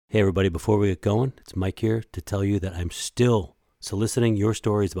Hey everybody, before we get going, it's Mike here to tell you that I'm still soliciting your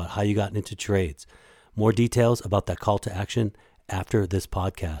stories about how you got into trades. More details about that call to action after this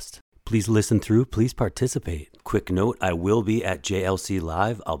podcast. Please listen through, please participate. Quick note, I will be at JLC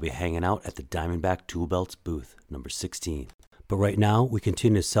Live. I'll be hanging out at the Diamondback Tool Belts booth, number 16. But right now, we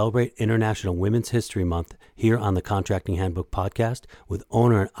continue to celebrate International Women's History Month here on the Contracting Handbook podcast with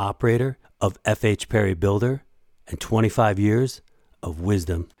owner and operator of F.H. Perry Builder and 25 years of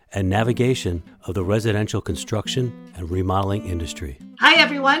wisdom and navigation of the residential construction and remodeling industry. Hi,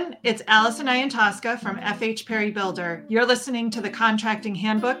 everyone. It's Allison Iantosca from F.H. Perry Builder. You're listening to the Contracting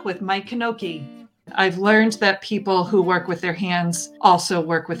Handbook with Mike Kanoki. I've learned that people who work with their hands also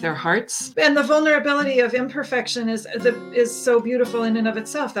work with their hearts. And the vulnerability of imperfection is so beautiful in and of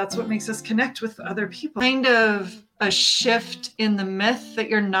itself. That's what makes us connect with other people. Kind of a shift in the myth that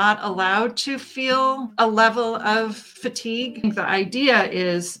you're not allowed to feel a level of fatigue. The idea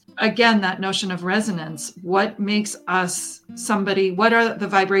is, again, that notion of resonance. What makes us somebody? What are the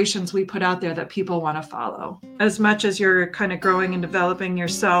vibrations we put out there that people want to follow? As much as you're kind of growing and developing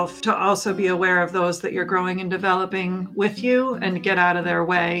yourself, to also be aware of those that you're growing and developing with you and get out of their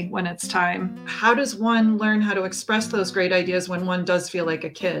way when it's time. How does one learn how to express those great ideas when one does feel like a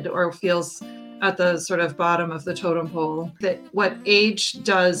kid or feels at the sort of bottom of the totem pole? That what age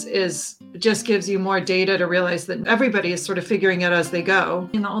does is just gives you more data to realize that everybody is sort of figuring it as they go.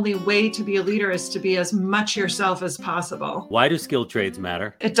 And the only way to be a leader is to be as much yourself as possible. Why do skilled trades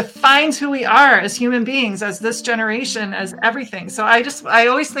matter? It defines who we are as human beings, as this generation, as everything. So I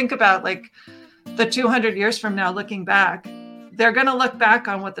always think about like the 200 years from now, looking back, they're going to look back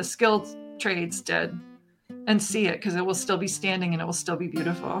on what the skilled trades did and see it because it will still be standing and it will still be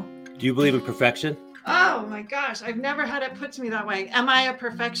beautiful. Do you believe in perfection? Oh my gosh, I've never had it put to me that way. Am I a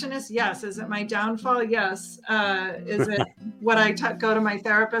perfectionist? Yes. Is it my downfall? Yes. Is it what I go to my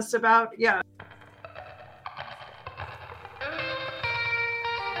therapist about? Yeah.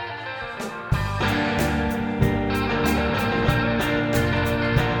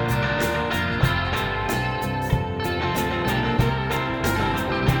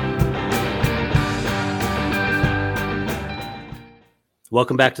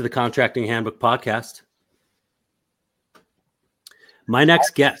 Welcome back to the Contracting Handbook podcast. My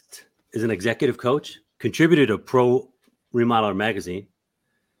next guest is an executive coach, contributor to Pro Remodeler magazine,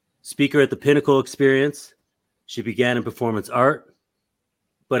 speaker at the Pinnacle Experience. She began in performance art,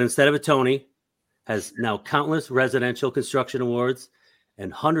 but instead of a Tony, has now countless residential construction awards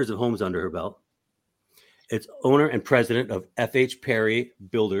and hundreds of homes under her belt. It's owner and president of F.H. Perry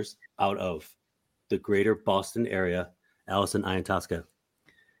Builders out of the greater Boston area, Allison Iantosca.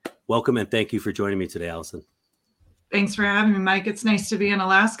 Welcome and thank you for joining me today, Allison. Thanks for having me, Mike. It's nice to be in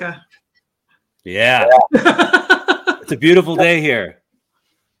Alaska. Yeah. It's a beautiful day here.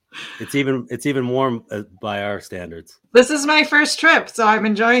 It's even warm by our standards. This is my first trip, so I'm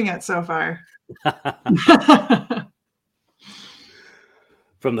enjoying it so far.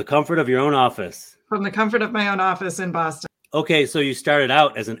 From the comfort of your own office. From the comfort of my own office in Boston. Okay, so you started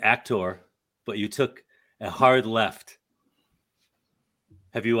out as an actor, but you took a hard left.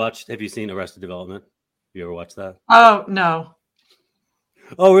 Have you seen Arrested Development? Have you ever watched that? Oh, no.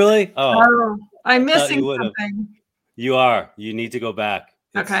 Oh, really? Oh, I'm missing something. You are. You need to go back.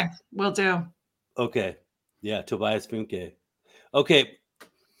 Okay, will do. Okay. Yeah, Tobias Funke. Okay.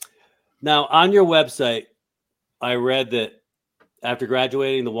 Now, on your website, I read that after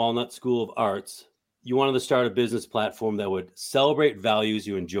graduating the Walnut School of Arts, you wanted to start a business platform that would celebrate values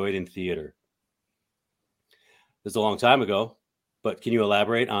you enjoyed in theater. This is a long time ago. But can you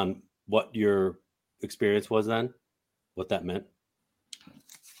elaborate on what your experience was then? What that meant?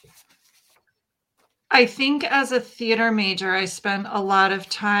 I think as a theater major, I spent a lot of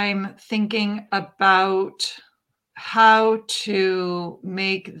time thinking about how to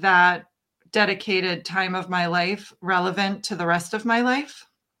make that dedicated time of my life relevant to the rest of my life.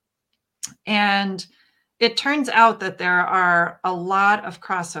 And it turns out that there are a lot of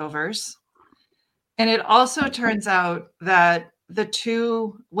crossovers. And it also turns out that the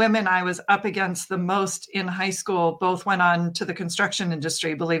two women I was up against the most in high school both went on to the construction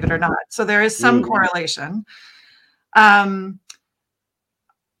industry, believe it or not. So there is some correlation. I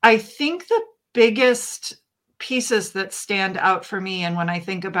think the biggest pieces that stand out for me, and when I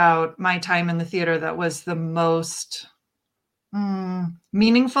think about my time in the theater that was the most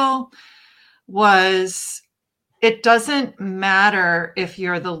meaningful, was it doesn't matter if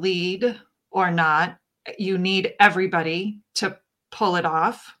you're the lead or not. You need everybody to pull it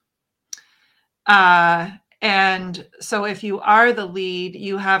off. And so if you are the lead,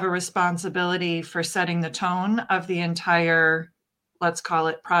 you have a responsibility for setting the tone of the entire let's call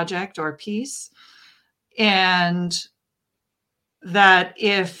it project or piece. And that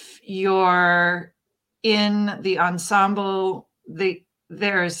if you're in the ensemble,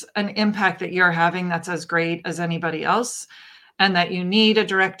 there's an impact that you're having that's as great as anybody else, and that you need a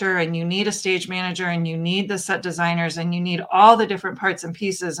director and you need a stage manager and you need the set designers and you need all the different parts and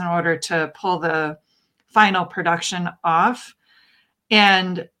pieces in order to pull the final production off.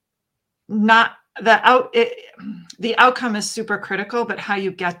 And not the outcome is super critical, but how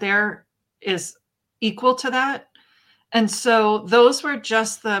you get there is equal to that. And so those were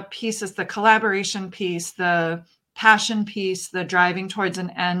just the pieces, the collaboration piece, the passion piece, the driving towards an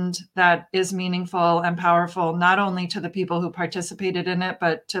end that is meaningful and powerful, not only to the people who participated in it,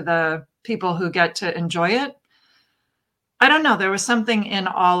 but to the people who get to enjoy it. I don't know. There was something in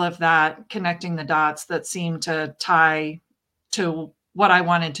all of that, connecting the dots, that seemed to tie to what I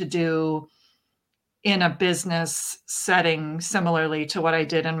wanted to do in a business setting, similarly to what I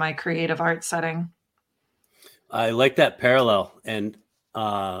did in my creative art setting. I like that parallel. And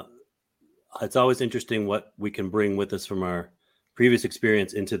it's always interesting what we can bring with us from our previous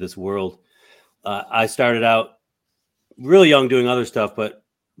experience into this world. I started out really young doing other stuff, but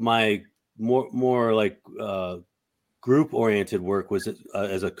my more like group oriented work was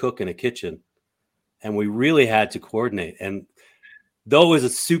as a cook in a kitchen. And we really had to coordinate. And though it was a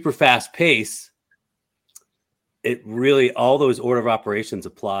super fast pace, it really, all those order of operations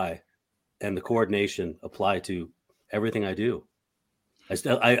apply, and the coordination apply to everything I do.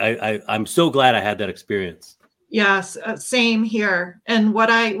 I'm so glad I had that experience. Yes, same here. And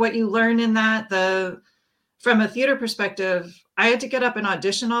what you learn in that, from a theater perspective, I had to get up and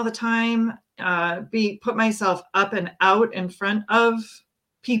audition all the time, put myself up and out in front of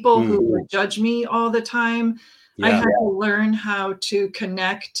people who would judge me all the time. Yeah. I had to learn how to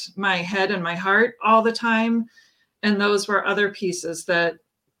connect my head and my heart all the time. And those were other pieces that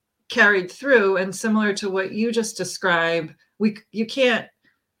carried through. And similar to what you just described, you can't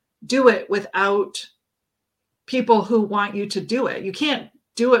do it without people who want you to do it. You can't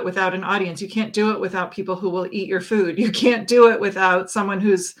do it without an audience. You can't do it without people who will eat your food. You can't do it without someone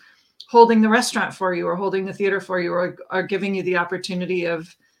who's holding the restaurant for you, or holding the theater for you, or giving you the opportunity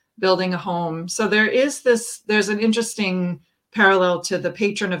of building a home. So there's an interesting parallel to the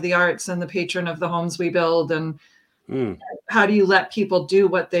patron of the arts and the patron of the homes we build. And how do you let people do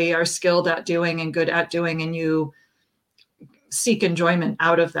what they are skilled at doing and good at doing, and you seek enjoyment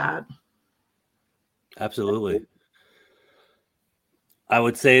out of that? Absolutely. I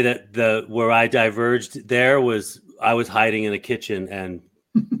would say that where I diverged there was I was hiding in a kitchen and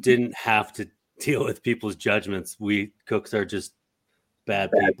didn't have to deal with people's judgments. We cooks are just bad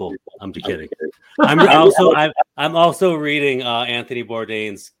people. I'm just kidding. I'm also reading Anthony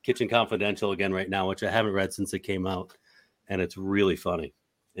Bourdain's Kitchen Confidential again right now, which I haven't read since it came out, and it's really funny.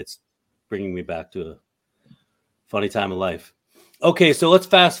 It's bringing me back to a funny time of life. Okay, so let's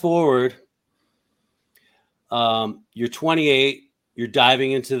fast forward. You're 28. You're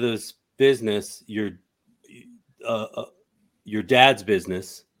diving into this business. Your dad's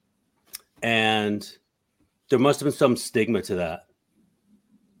business, and there must have been some stigma to that.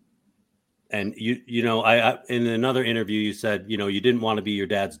 And I in another interview, you said, you didn't want to be your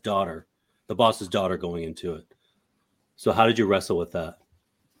dad's daughter, the boss's daughter, going into it. So how did you wrestle with that?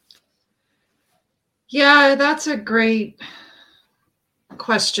 Yeah, that's a great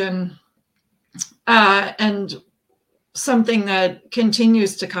question. And something that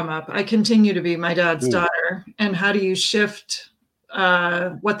continues to come up. I continue to be my dad's daughter. And how do you shift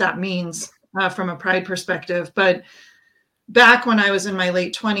what that means from a pride perspective? But back when I was in my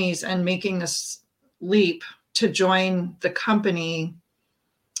late 20s and making this leap to join the company,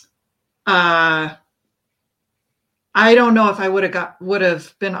 I don't know if I would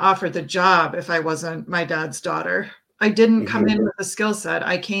have been offered the job if I wasn't my dad's daughter. I didn't come in with a skill set.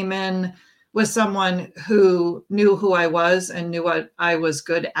 I came in with someone who knew who I was and knew what I was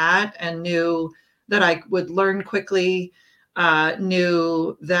good at, and knew that I would learn quickly,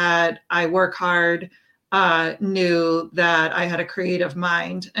 knew that I work hard, knew that I had a creative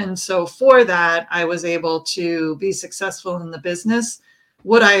mind. And so for that, I was able to be successful in the business.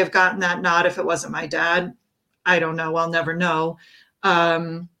 Would I have gotten that nod if it wasn't my dad? I don't know. I'll never know.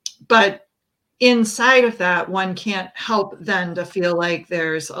 But inside of that, one can't help then to feel like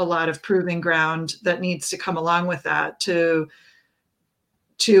there's a lot of proving ground that needs to come along with that, to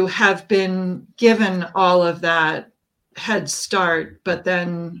have been given all of that head start, but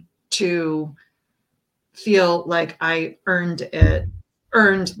then to feel like I earned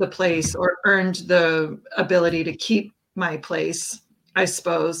the place, or earned the ability to keep my place. I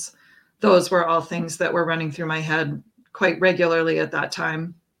suppose those were all things that were running through my head quite regularly at that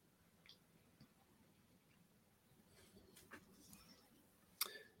time.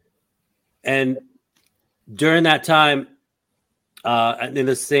 And during that time, in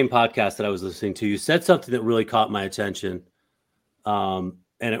the same podcast that I was listening to, you said something that really caught my attention. And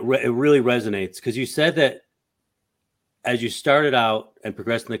it really resonates, because you said that as you started out and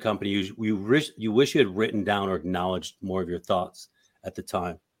progressed in the company, you wish you had written down or acknowledged more of your thoughts at the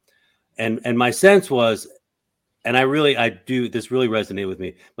time. And my sense was, and this really resonated with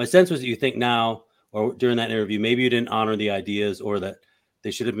me. My sense was that you think now, or during that interview, maybe you didn't honor the ideas, or that they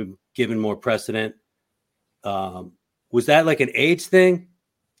should have been given more precedent. Was that like an age thing?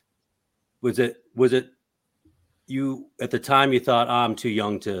 Was it you at the time you thought, I'm too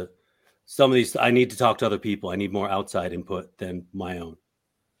young to, some of these, I need to talk to other people. I need more outside input than my own.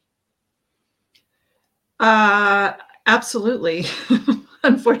 Absolutely.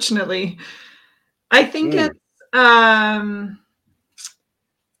 Unfortunately, I think it's, I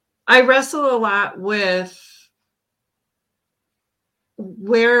wrestle a lot with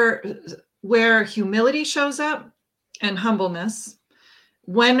where humility shows up and humbleness.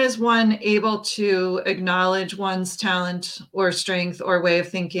 When is one able to acknowledge one's talent or strength or way of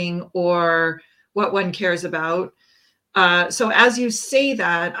thinking or what one cares about? So as you say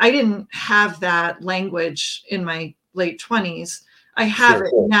that, I didn't have that language in my late 20s. I have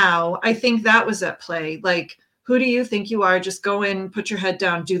it now. I think that was at play. Like, who do you think you are? Just go in, put your head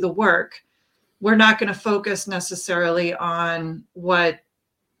down, do the work. We're not going to focus necessarily on what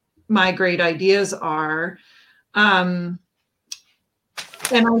my great ideas are. And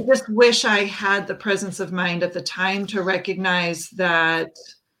I just wish I had the presence of mind at the time to recognize that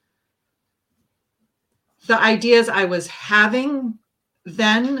the ideas I was having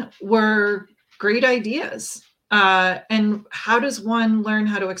then were great ideas. And how does one learn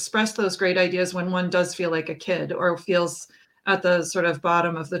how to express those great ideas when one does feel like a kid or feels at the sort of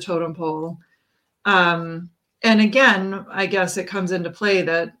bottom of the totem pole? And again, I guess it comes into play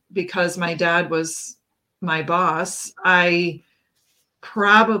that because my dad was my boss, I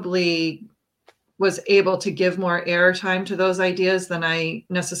probably was able to give more airtime to those ideas than I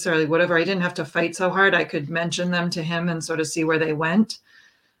necessarily would have, or I didn't have to fight so hard. I could mention them to him and sort of see where they went.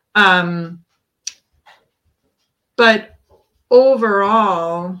 But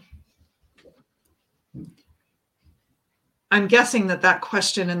overall, I'm guessing that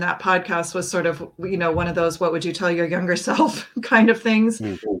question in that podcast was sort of, one of those, what would you tell your younger self kind of things.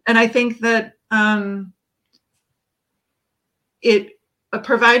 Mm-hmm. And I think that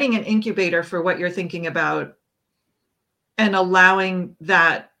providing an incubator for what you're thinking about and allowing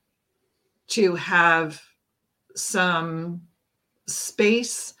that to have some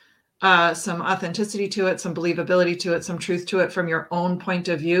space, some authenticity to it, some believability to it, some truth to it from your own point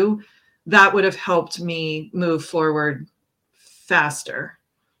of view, that would have helped me move forward faster.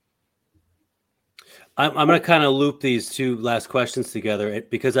 I'm going to kind of loop these two last questions together,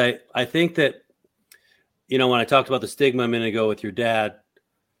 because I think that, when I talked about the stigma a minute ago with your dad,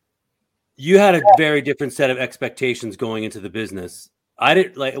 you had a very different set of expectations going into the business. I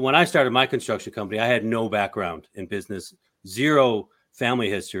didn't, like, when I started my construction company, I had no background in business, zero family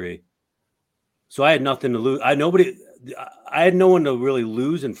history. So I had nothing to lose. I had no one to really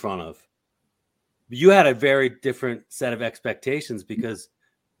lose in front of. You had a very different set of expectations because,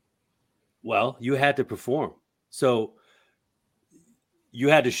 well, you had to perform. So you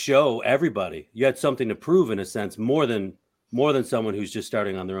had to show everybody. You had something to prove, in a sense, more than someone who's just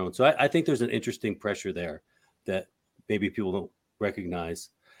starting on their own. So I think there's an interesting pressure there that maybe people don't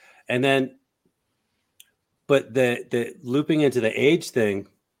recognize. And then, but the looping into the age thing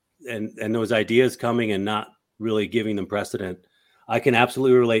and those ideas coming and not really giving them precedent, I can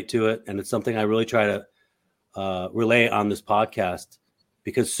absolutely relate to it. And it's something I really try to relay on this podcast,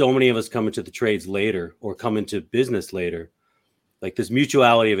 because so many of us come into the trades later or come into business later. Like this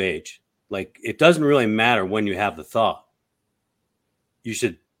mutuality of age, like it doesn't really matter when you have the thought. You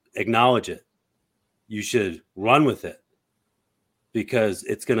should acknowledge it. You should run with it, because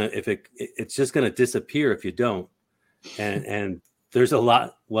it's just gonna disappear if you don't. And there's a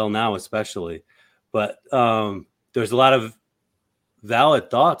lot, well, now especially, but there's a lot of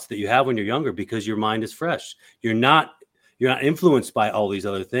valid thoughts that you have when you're younger because your mind is fresh. You're not influenced by all these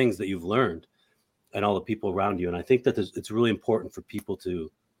other things that you've learned and all the people around you. And I think that it's really important for people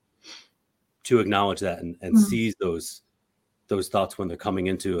to acknowledge that and seize those thoughts when they're coming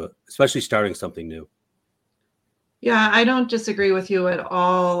into especially starting something new. Yeah, I don't disagree with you at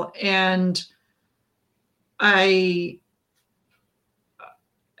all. And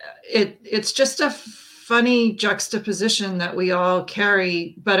it's just a funny juxtaposition that we all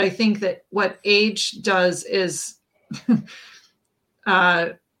carry. But I think that what age does is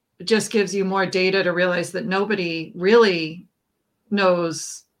just gives you more data to realize that nobody really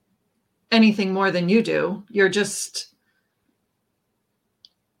knows anything more than you do. You're just,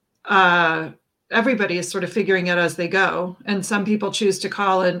 everybody is sort of figuring it as they go. And some people choose to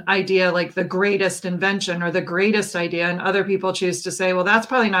call an idea like the greatest invention or the greatest idea. And other people choose to say, well, that's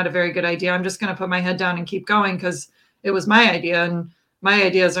probably not a very good idea. I'm just going to put my head down and keep going because it was my idea. And my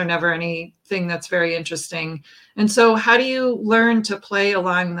ideas are never anything that's very interesting. And so how do you learn to play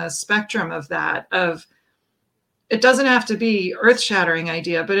along the spectrum of that? It doesn't have to be earth-shattering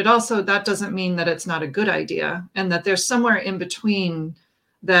idea, but that doesn't mean that it's not a good idea, and that there's somewhere in between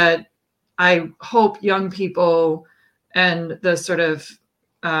that I hope young people and the sort of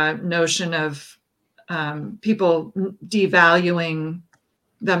notion of people devaluing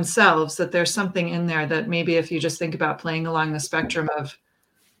themselves, that there's something in there that maybe if you just think about playing along the spectrum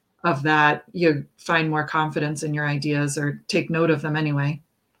of that, you find more confidence in your ideas or take note of them anyway.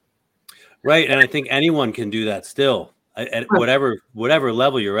 Right. And I think anyone can do that still at whatever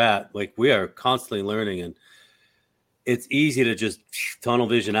level you're at. Like, we are constantly learning, and it's easy to just tunnel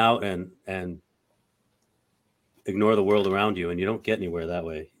vision out and ignore the world around you. And you don't get anywhere that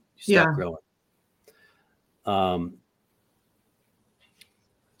way. You stop growing.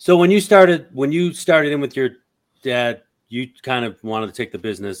 So when you started in with your dad, you kind of wanted to take the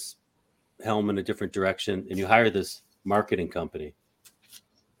business helm in a different direction, and you hired this marketing company.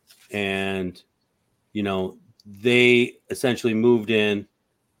 And, they essentially moved in,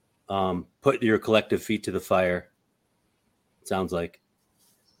 put your collective feet to the fire, it sounds like.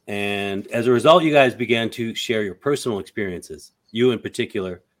 And as a result, you guys began to share your personal experiences, you in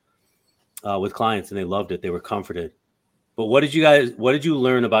particular, with clients, and they loved it. They were comforted. But what did you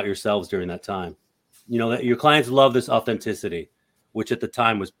learn about yourselves during that time? That your clients love this authenticity, which at the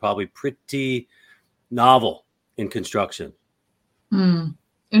time was probably pretty novel in construction.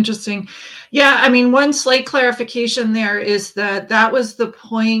 Interesting. Yeah. I mean, one slight clarification there is that was the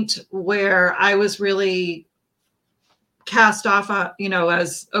point where I was really cast off,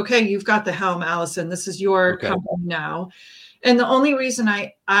 as, okay, you've got the helm, Allison, this is your company now. And the only reason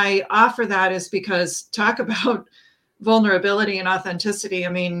I offer that is because talk about vulnerability and authenticity. I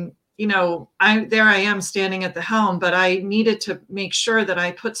mean, I am standing at the helm, but I needed to make sure that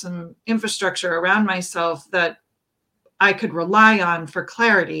I put some infrastructure around myself that I could rely on for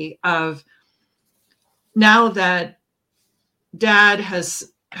clarity of, now that Dad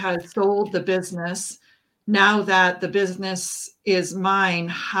has sold the business, now that the business is mine,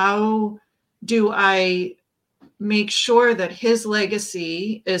 how do I make sure that his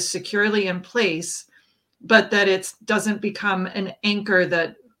legacy is securely in place, but that it doesn't become an anchor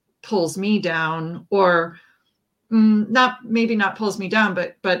that pulls me down, or not pulls me down,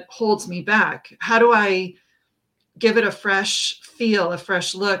 but holds me back? How do I give it a fresh feel, a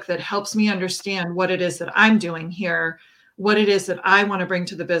fresh look that helps me understand what it is that I'm doing here, what it is that I want to bring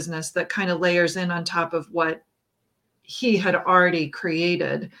to the business, that kind of layers in on top of what he had already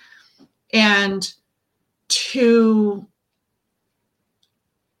created? And to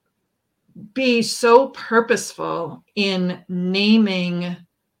be so purposeful in naming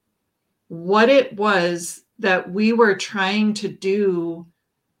what it was that we were trying to do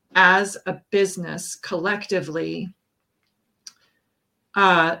as a business collectively,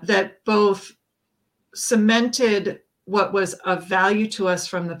 that both cemented what was of value to us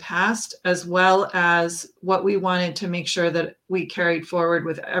from the past, as well as what we wanted to make sure that we carried forward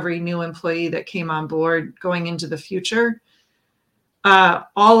with every new employee that came on board going into the future.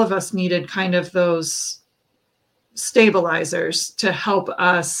 All of us needed kind of those stabilizers to help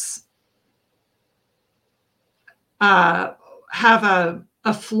us have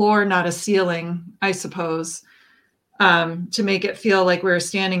a floor, not a ceiling, I suppose, to make it feel like we were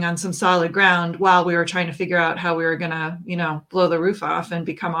standing on some solid ground while we were trying to figure out how we were going to, blow the roof off and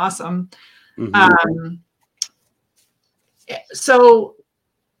become awesome. Mm-hmm.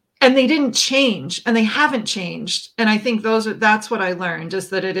 And they didn't change, and they haven't changed. And I think that's what I learned, is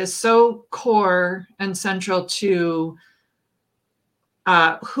that it is so core and central to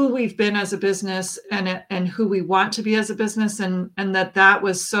who we've been as a business and who we want to be as a business. And that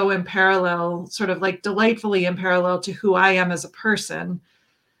was so in parallel, sort of like delightfully in parallel to who I am as a person.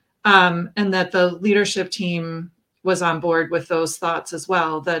 And that the leadership team was on board with those thoughts as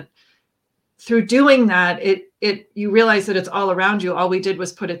well, that through doing that, you realize that it's all around you. All we did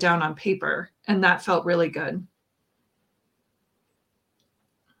was put it down on paper, and that felt really good.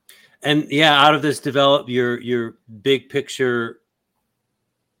 And yeah, out of this develop your big picture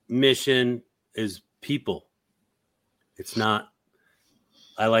mission is people. It's not,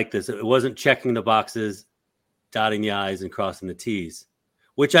 I like this. It wasn't checking the boxes. dotting the I's and crossing the T's,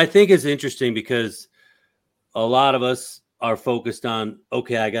 which I think is interesting because a lot of us are focused on,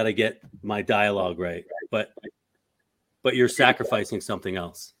 okay, I got to get my dialogue right, but you're sacrificing something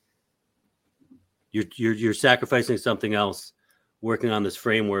else. You're sacrificing something else, working on this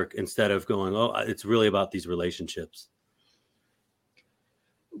framework instead of going, oh, it's really about these relationships.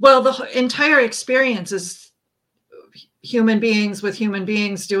 Well, the entire experience is human beings with human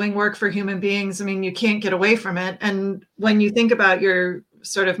beings doing work for human beings. I mean, you can't get away from it. And when you think about your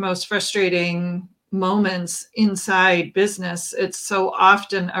sort of most frustrating moments inside business, it's so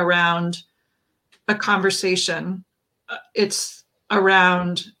often around a conversation. It's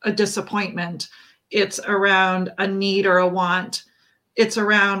around a disappointment. It's around a need or a want. It's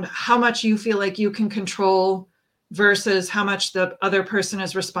around how much you feel like you can control versus how much the other person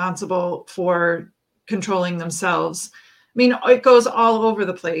is responsible for controlling themselves. I mean, it goes all over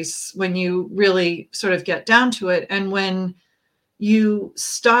the place when you really sort of get down to it. And when you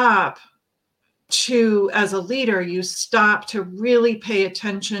stop as a leader, you stop to really pay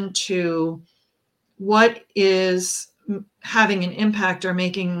attention to what is having an impact or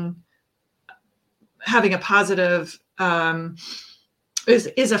having a positive,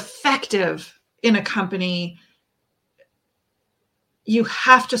 is effective in a company. You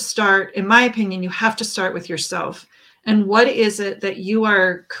have to start, in my opinion, you have to start with yourself. And what is it that you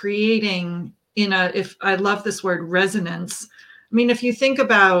are creating if I love this word, resonance. I mean, if you think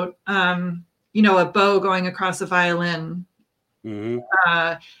about, a bow going across a violin, Mm-hmm.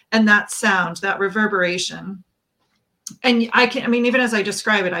 And that sound, that reverberation. And even as I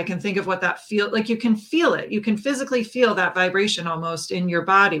describe it, I can think of what that feels like. You can feel it. You can physically feel that vibration almost in your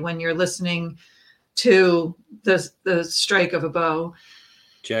body when you're listening to the strike of a bow.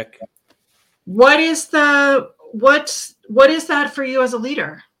 Check. What is that for you as a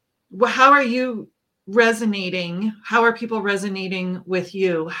leader? How are you resonating? How are people resonating with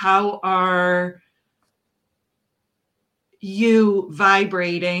you? How are you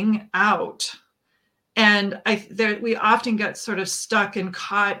vibrating out? And we often get sort of stuck and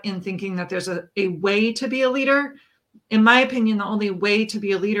caught in thinking that there's a way to be a leader. In my opinion, the only way to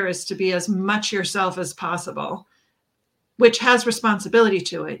be a leader is to be as much yourself as possible, which has responsibility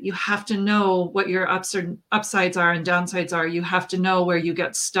to it. You have to know what your upsides are and downsides are. You have to know where you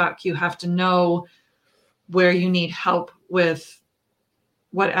get stuck. You have to know where you need help with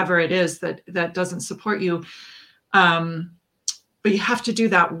whatever it is that doesn't support you. But you have to do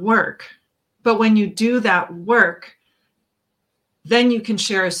that work. But when you do that work, then you can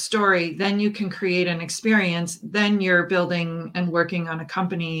share a story, then you can create an experience, then you're building and working on a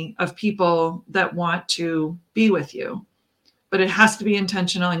company of people that want to be with you. But it has to be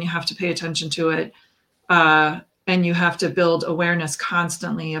intentional, and you have to pay attention to it. And you have to build awareness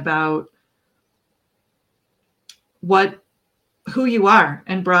constantly about who you are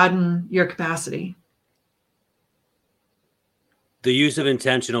and broaden your capacity. The use of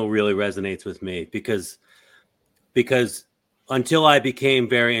intentional really resonates with me because until I became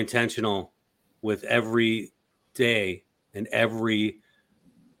very intentional with every day and every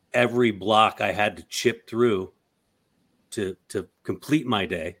block I had to chip through to complete my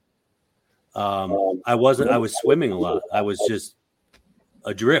day, I was swimming a lot. I was just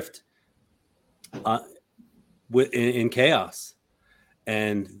adrift in chaos,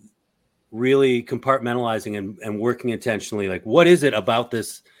 and really compartmentalizing and working intentionally. Like, what is it about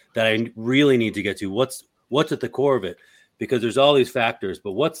this that I really need to get to? What's at the core of it? Because there's all these factors,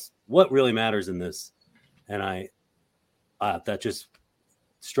 but what really matters in this? And that just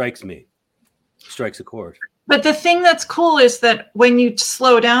strikes a chord. But the thing that's cool is that when you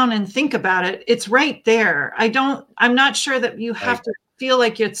slow down and think about it, it's right there. I'm not sure that you have to feel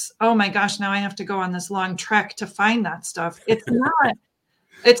like it's, oh my gosh, now I have to go on this long trek to find that stuff. It's not.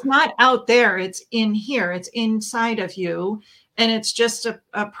 It's not out there. It's in here. It's inside of you. And it's just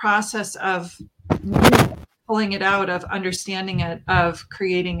a process of pulling it out, of understanding it, of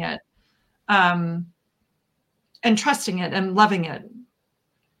creating it, and trusting it and loving it.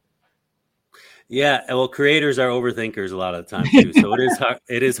 Yeah. Well, creators are overthinkers a lot of the time too. So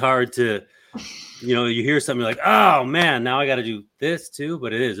it is hard to, you hear something like, oh man, now I got to do this too.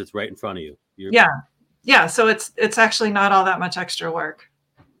 But it's right in front of you. Yeah. So it's actually not all that much extra work.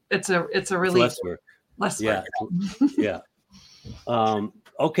 It's a relief. Less work. Yeah.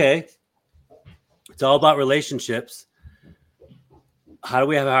 Okay. It's all about relationships. How do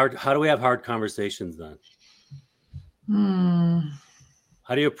we have hard conversations then?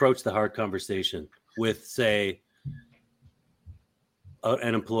 How do you approach the hard conversation with, say,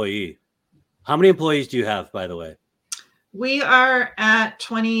 an employee? How many employees do you have, by the way? We are at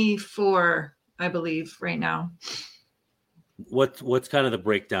 24 I believe, right now. What's kind of the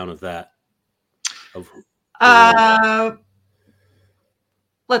breakdown of that?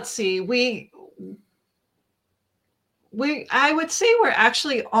 Let's see. I would say we're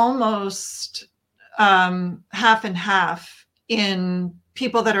actually almost half and half in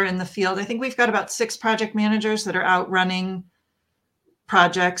people that are in the field. I think we've got about 6 project managers that are out running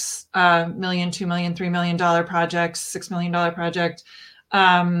projects, $1 million, $2 million, $3 million projects, $6 million project.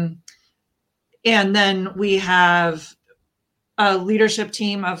 And then we have a leadership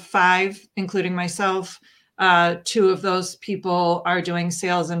team of 5, including myself. 2 of those people are doing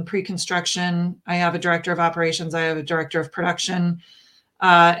sales and pre-construction. I have a director of operations. I have a director of production.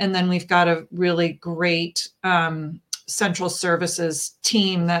 And then we've got a really great central services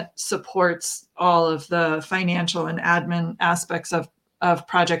team that supports all of the financial and admin aspects of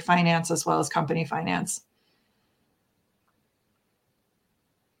project finance as well as company finance.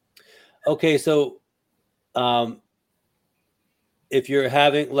 Okay, so if you're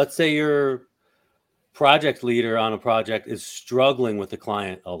having, let's say your project leader on a project is struggling with the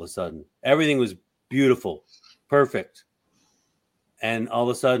client all of a sudden, everything was beautiful, perfect, and all of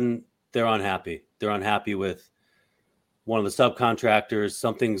a sudden they're unhappy. They're unhappy with one of the subcontractors.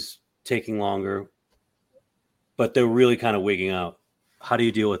 Something's taking longer, but they're really kind of wigging out. How do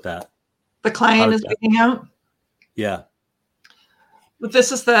you deal with that? The client is wigging out? Yeah. But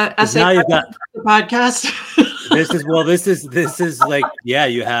this is the essay now you've got the podcast. This is like, yeah,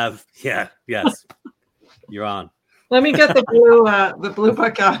 you have, yeah, yes, you're on. Let me get the blue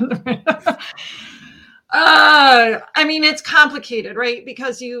book on. I mean, it's complicated, right?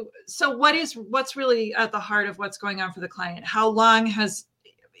 Because what's really at the heart of what's going on for the client? How long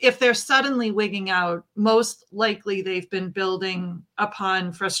if they're suddenly wigging out, most likely they've been building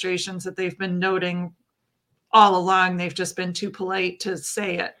upon frustrations that they've been noting all along. They've just been too polite to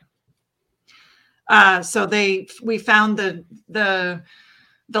say it. So we found the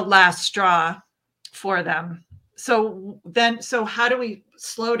last straw for them. So how do we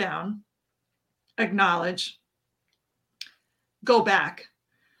slow down, acknowledge, go back?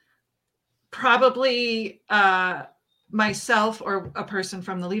 Probably myself or a person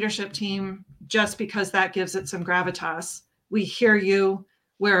from the leadership team, just because that gives it some gravitas. We hear you,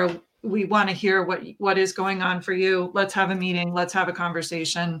 where we want to hear what is going on for you. Let's have a meeting. Let's have a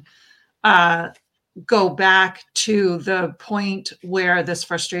conversation. Go back to the point where this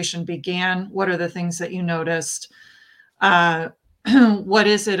frustration began. What are the things that you noticed? What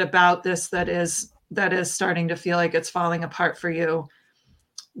is it about this that is starting to feel like it's falling apart for you?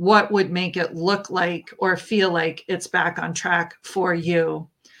 What would make it look like or feel like it's back on track for you?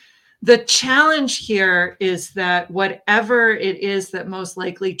 The challenge here is that whatever it is that most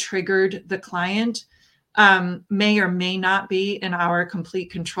likely triggered the client may or may not be in our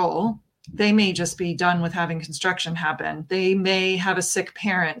complete control. They may just be done with having construction happen. They may have a sick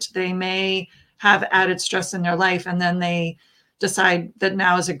parent. They may have added stress in their life, and then they decide that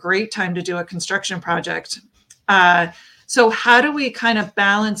now is a great time to do a construction project. So how do we kind of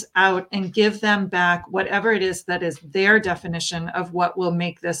balance out and give them back whatever it is that is their definition of what will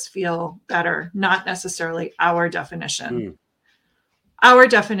make this feel better, not necessarily our definition. Our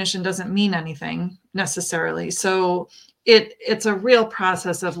definition doesn't mean anything necessarily. So it's a real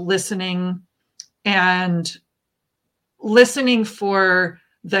process of listening and listening for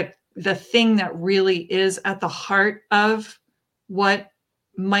the thing that really is at the heart of what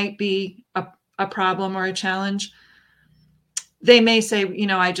might be a problem or a challenge. They may say,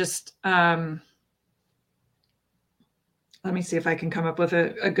 I just, let me see if I can come up with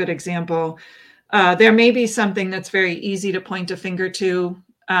a good example. There may be something that's very easy to point a finger to.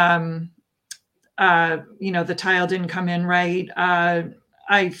 The tile didn't come in right.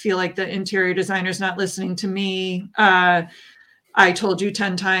 I feel like the interior designer's not listening to me. I told you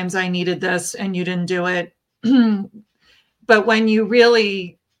 10 times I needed this and you didn't do it. But when you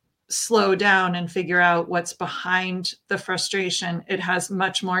really slow down and figure out what's behind the frustration, it has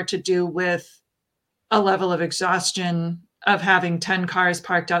much more to do with a level of exhaustion of having 10 cars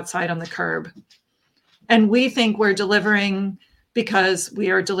parked outside on the curb. And we think we're delivering because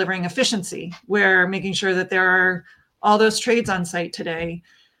we are delivering efficiency. We're making sure that there are all those trades on site today.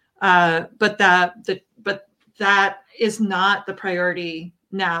 But that is not the priority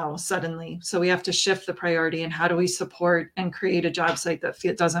now suddenly. So we have to shift the priority, and how do we support and create a job site that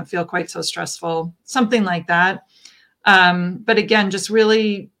doesn't feel quite so stressful, something like that. But again, just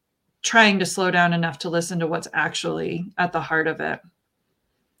really trying to slow down enough to listen to what's actually at the heart of it.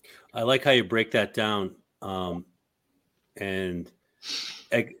 I like how you break that down, and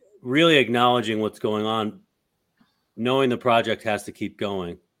really acknowledging what's going on, knowing the project has to keep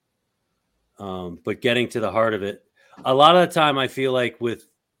going. But getting to the heart of it, a lot of the time I feel like with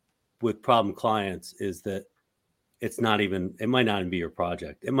problem clients is that it might not even be your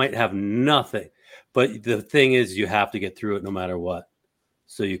project. It might have nothing, but the thing is you have to get through it no matter what.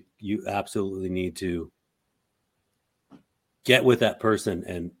 So you absolutely need to get with that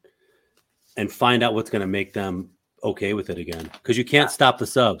person and find out what's going to make them okay with it again. Because you can't stop the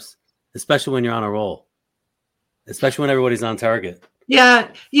subs, especially when you're on a roll, especially when everybody's on target. Yeah.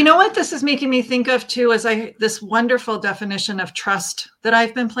 You know what this is making me think of too is this wonderful definition of trust that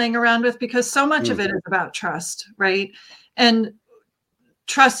I've been playing around with, because so much of it is about trust, right? And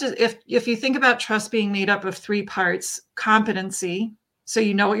trust is, if you think about trust being made up of three parts: competency, so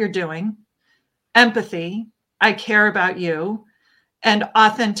you know what you're doing; empathy, I care about you; and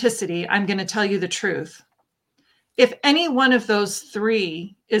authenticity, I'm going to tell you the truth. If any one of those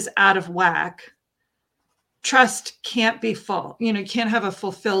three is out of whack, trust can't be full. You can't have a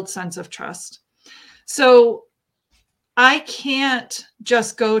fulfilled sense of trust. So I can't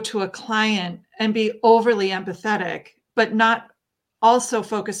just go to a client and be overly empathetic, but not also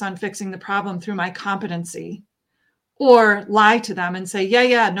focus on fixing the problem through my competency, or lie to them and say,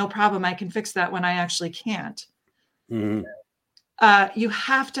 yeah, no problem, I can fix that, when I actually can't. Mm-hmm. You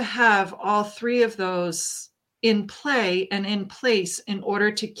have to have all three of those in play and in place in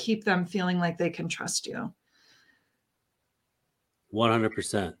order to keep them feeling like they can trust you.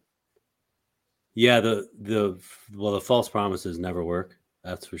 100%. Yeah, the false promises never work.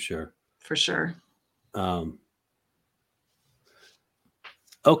 That's for sure. For sure.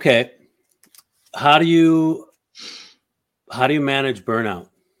 Okay. How do you manage burnout?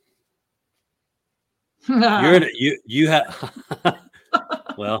 You have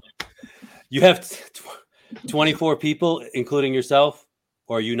well, you have 24 people, including yourself,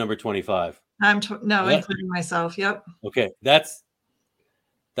 or are you number 25? Including myself. Yep. Okay, that's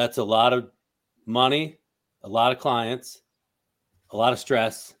a lot of money, a lot of clients, a lot of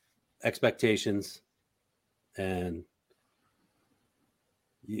stress, expectations, and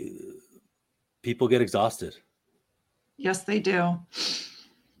people get exhausted. Yes, they do.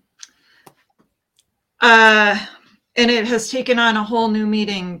 And it has taken on a whole new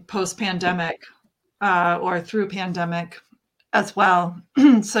meaning post-pandemic, or through pandemic as well.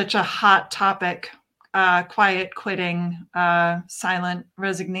 Such a hot topic: quiet quitting, silent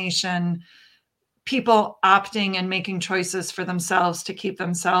resignation, people opting and making choices for themselves to keep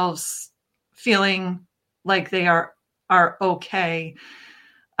themselves feeling like they are okay.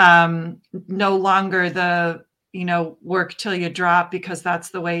 No longer the, work till you drop because that's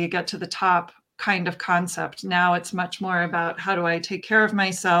the way you get to the top kind of concept. Now it's much more about, how do I take care of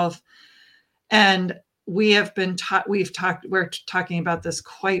myself? And we're talking about this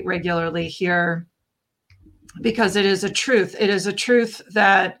quite regularly here, because it is a truth. It is a truth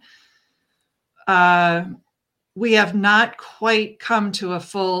that we have not quite come to a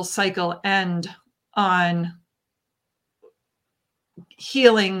full cycle end on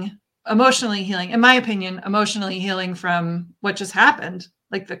healing, emotionally healing, in my opinion, emotionally healing from what just happened,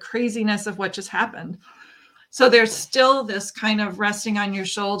 like the craziness of what just happened. So there's still this kind of resting on your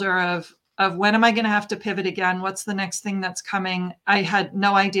shoulder of when am I going to have to pivot again? What's the next thing that's coming? I had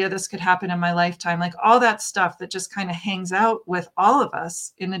no idea this could happen in my lifetime. Like all that stuff that just kind of hangs out with all of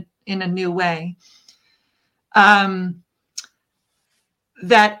us in a new way. That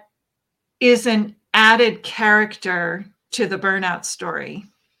is an added character to the burnout story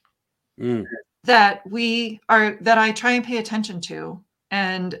that I try and pay attention to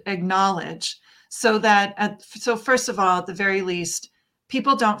and acknowledge, so first of all, at the very least,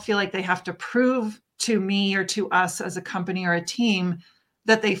 people don't feel like they have to prove to me or to us as a company or a team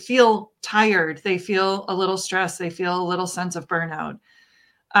that they feel tired, they feel a little stressed, they feel a little sense of burnout.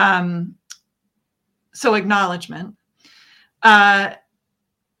 So acknowledgement.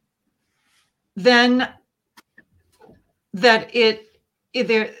 Then that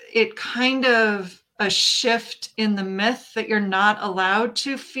it kind of a shift in the myth that you're not allowed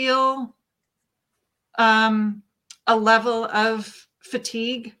to feel a level of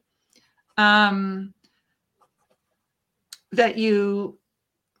fatigue, that you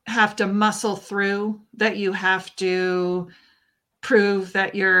have to muscle through, that you have to prove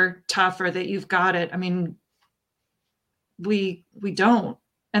that you're tough or that you've got it. I mean, we don't,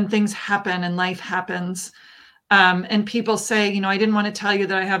 and things happen and life happens. And people say, I didn't want to tell you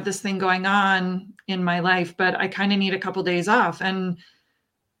that I have this thing going on in my life, but I kind of need a couple days off. And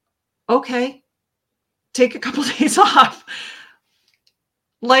okay, take a couple days off.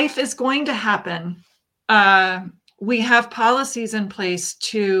 Life is going to happen. We have policies in place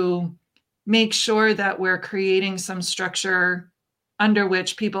to make sure that we're creating some structure under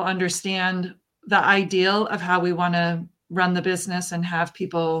which people understand the ideal of how we want to run the business and have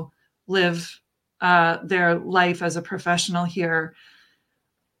people live their life as a professional here.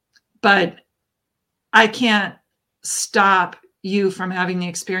 But I can't stop you from having the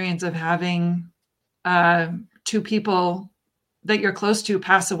experience of having two people that you're close to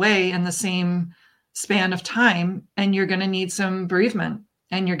pass away in the same span of time. And you're going to need some bereavement,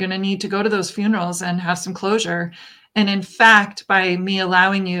 and you're going to need to go to those funerals and have some closure. And in fact, by me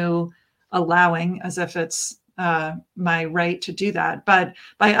allowing, as if it's my right to do that, but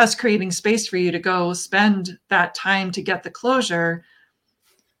by us creating space for you to go spend that time to get the closure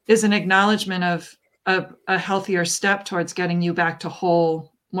is an acknowledgement of a healthier step towards getting you back to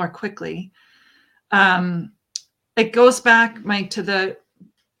whole more quickly. It goes back, Mike, to the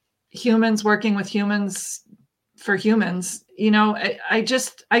humans working with humans for humans.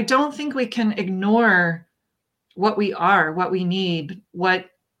 I don't think we can ignore what we are, what we need, what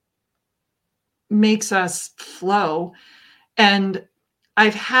makes us flow. And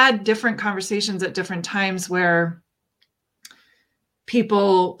I've had different conversations at different times where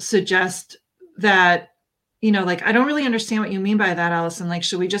people suggest that, I don't really understand what you mean by that, Allison. Like,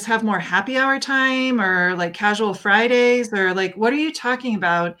 should we just have more happy hour time, or like casual Fridays, or like, what are you talking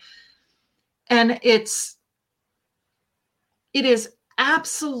about? And it is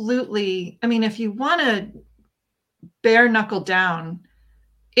absolutely, if you want to bare knuckle down,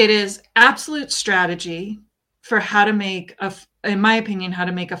 it is absolute strategy for how to make in my opinion, how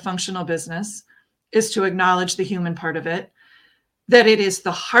to make a functional business is to acknowledge the human part of it, that it is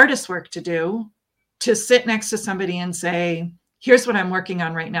the hardest work to do, to sit next to somebody and say, here's what I'm working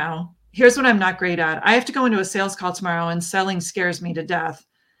on right now. Here's what I'm not great at. I have to go into a sales call tomorrow and selling scares me to death.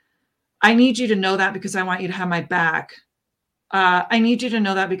 I need you to know that because I want you to have my back. I need you to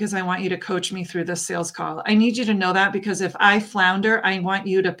know that because I want you to coach me through this sales call. I need you to know that because if I flounder, I want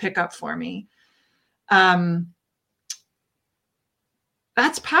you to pick up for me. That's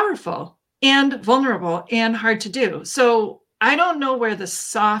powerful and vulnerable and hard to do. So I don't know where the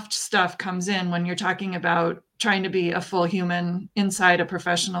soft stuff comes in when you're talking about trying to be a full human inside a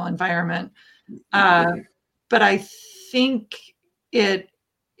professional environment. But I think it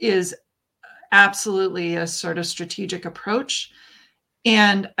is absolutely a sort of strategic approach.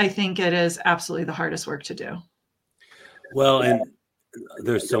 And I think it is absolutely the hardest work to do. Well, and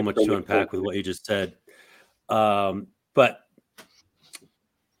there's so much to unpack with what you just said. But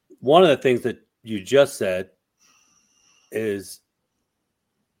one of the things that you just said is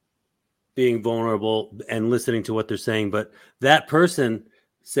being vulnerable and listening to what they're saying. But that person,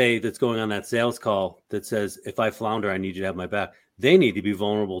 say, that's going on that sales call that says, if I flounder, I need you to have my back. They need to be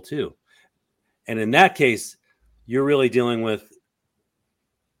vulnerable too. And in that case, you're really dealing with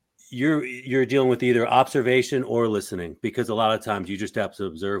you're dealing with either observation or listening, because a lot of times you just have to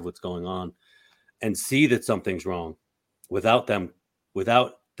observe what's going on and see that something's wrong without them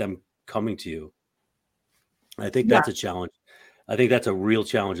coming to you. I think that's a challenge. I think that's a real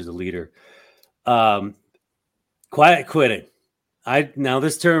challenge as a leader. Quiet quitting. Now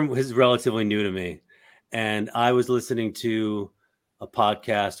this term is relatively new to me, and I was listening to a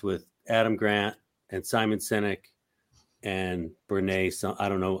podcast with Adam Grant and Simon Sinek and Brene.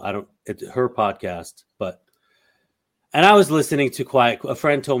 It's her podcast, and I was listening to a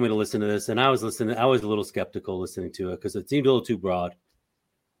friend told me to listen to this, and I was listening. I was a little skeptical listening to it because it seemed a little too broad,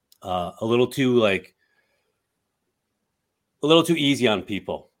 a little too easy on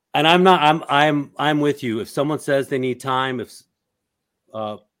people. And I'm with you. If someone says they need time,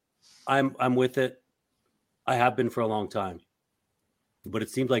 I'm with it. I have been for a long time, but it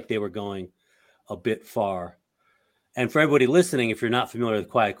seemed like they were going a bit far. And for everybody listening, if you're not familiar with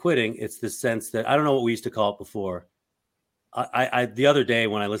quiet quitting, it's this sense that, I don't know what we used to call it before. I the other day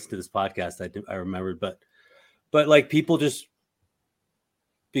when I listened to this podcast, I remembered, but like people just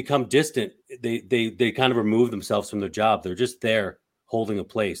become distant. They kind of remove themselves from their job. They're just there holding a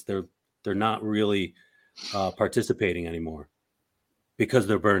place. They're not really participating anymore because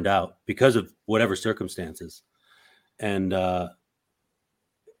they're burned out because of whatever circumstances. And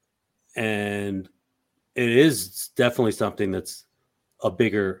it is definitely something that's a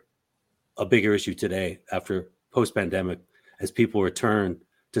bigger issue today after post-pandemic, as people return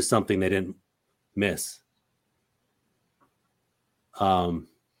to something they didn't miss.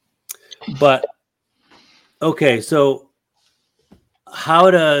 But okay, so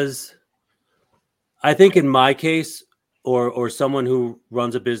I think in my case, or someone who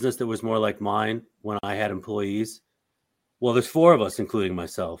runs a business that was more like mine when I had employees, well, there's 4 of us, including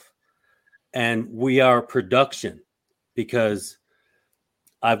myself. And we are production because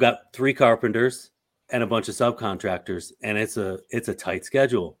I've got 3 carpenters and a bunch of subcontractors, and it's a tight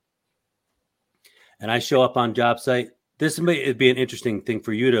schedule. And I show up on job site. It'd be an interesting thing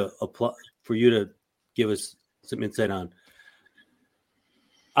for you to apply, for you to give us some insight on.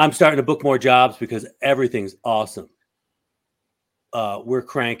 I'm starting to book more jobs because everything's awesome. We're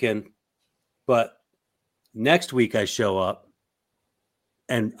cranking, but next week I show up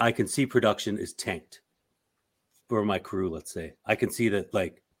and I can see production is tanked for my crew. Let's say I can see that,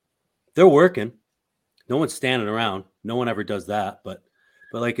 like, they're working. No one's standing around. No one ever does that, but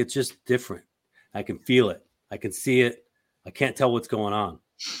like, it's just different. I can feel it. I can see it. I can't tell what's going on.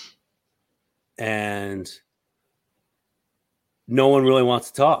 And no one really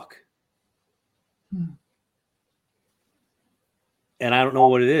wants to talk. And I don't know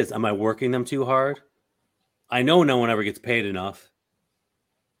what it is. Am I working them too hard? I know no one ever gets paid enough.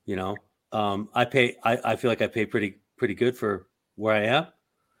 You know, I feel like I pay pretty good for where I am.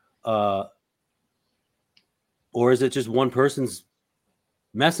 Or is it just one person's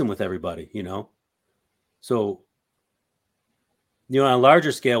messing with everybody, you know? So, you know, on a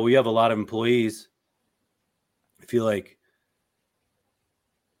larger scale, we have a lot of employees. I feel like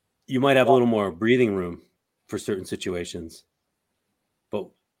you might have a little more breathing room for certain situations. But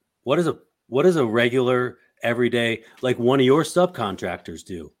what is a regular, everyday, like one of your subcontractors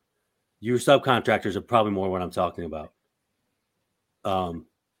do? Your subcontractors are probably more what I'm talking about.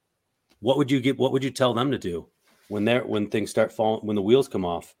 What would you tell them to do when things start falling, when the wheels come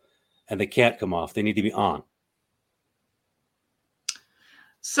off and they can't come off? They need to be on.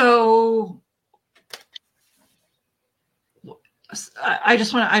 So I'm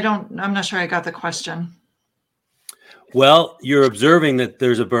not sure I got the question. Well, you're observing that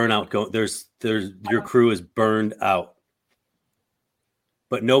there's a burnout there's your crew is burned out,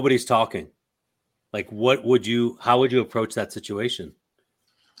 but nobody's talking. Like, how would you approach that situation?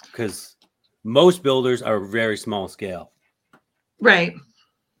 Because most builders are very small scale. Right.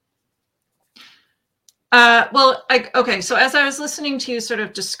 Okay. So as I was listening to you sort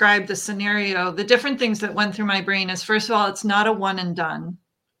of describe the scenario, the different things that went through my brain is, first of all, it's not a one and done.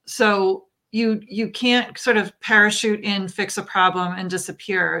 So you can't sort of parachute in, fix a problem, and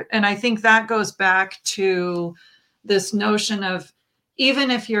disappear. And I think that goes back to this notion of,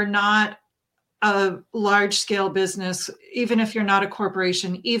 even if you're not a large scale business, even if you're not a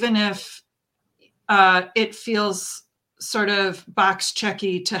corporation, even if it feels sort of box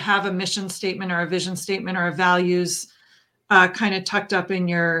checky to have a mission statement or a vision statement or a values kind of tucked up in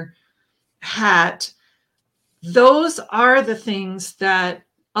your hat, those are the things that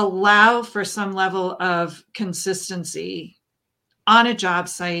allow for some level of consistency on a job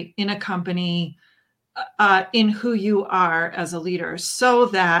site, in a company, in who you are as a leader, so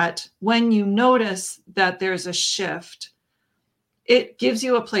that when you notice that there's a shift, it gives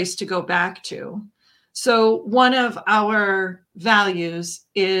you a place to go back to. So one of our values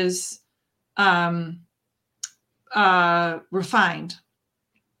is refined.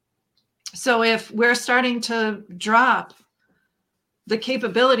 So if we're starting to drop the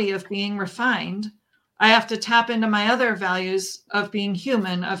capability of being refined, I have to tap into my other values of being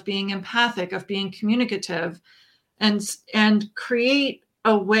human, of being empathic, of being communicative, and create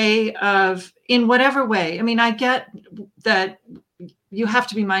a way of, in whatever way. I mean, I get that you have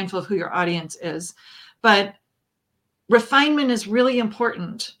to be mindful of who your audience is, but refinement is really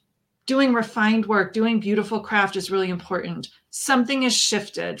important. Doing refined work, doing beautiful craft is really important. Something has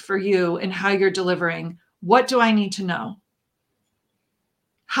shifted for you in how you're delivering. What do I need to know?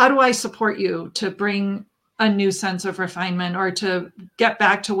 How do I support you to bring a new sense of refinement, or to get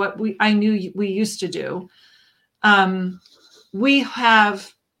back to what I knew we used to do? We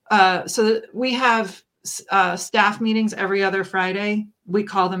have staff meetings every other Friday. We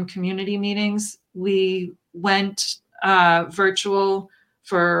call them community meetings. We went virtual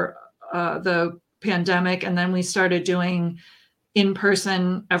for the pandemic, and then we started doing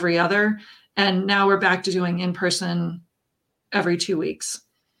in-person every other. And now we're back to doing in-person every 2 weeks.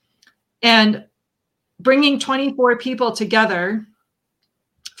 And bringing 24 people together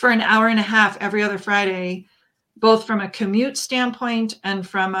for an hour and a half every other Friday, both from a commute standpoint and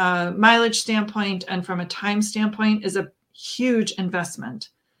from a mileage standpoint and from a time standpoint, is a huge investment.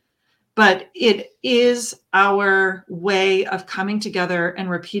 But it is our way of coming together and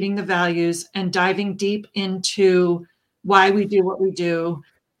repeating the values and diving deep into why we do what we do,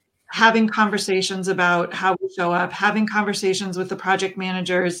 having conversations about how we show up, having conversations with the project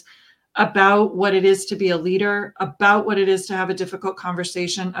managers about what it is to be a leader, about what it is to have a difficult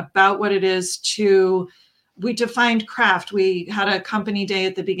conversation, about what it is to, we defined craft. We had a company day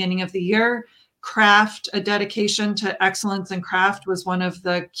at the beginning of the year. Craft, a dedication to excellence in craft, was one of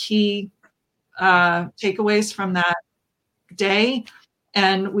the key takeaways from that day.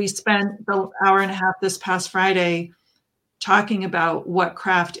 And we spent the hour and a half this past Friday talking about what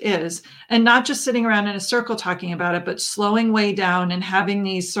craft is, and not just sitting around in a circle talking about it, but slowing way down and having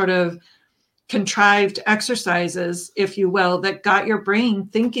these sort of contrived exercises, if you will, that got your brain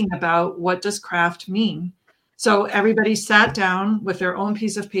thinking about what does craft mean. So everybody sat down with their own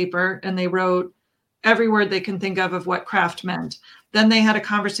piece of paper and they wrote every word they can think of what craft meant. Then they had a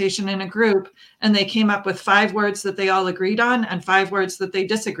conversation in a group and they came up with 5 words that they all agreed on and 5 words that they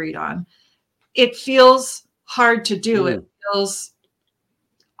disagreed on. It feels hard to do. It feels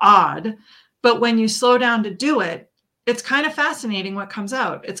odd. But when you slow down to do it, it's kind of fascinating what comes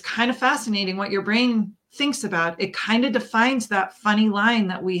out. It's kind of fascinating what your brain thinks about. It kind of defines that funny line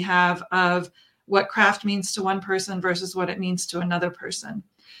that we have of what craft means to one person versus what it means to another person.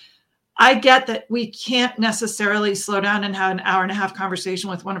 I get that we can't necessarily slow down and have an hour and a half conversation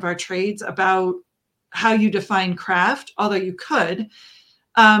with one of our trades about how you define craft, although you could.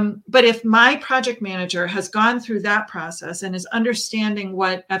 But if my project manager has gone through that process and is understanding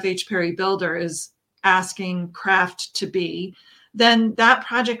what FH Perry Builder is asking craft to be, then that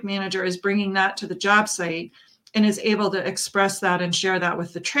project manager is bringing that to the job site and is able to express that and share that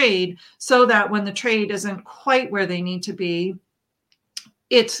with the trade, so that when the trade isn't quite where they need to be,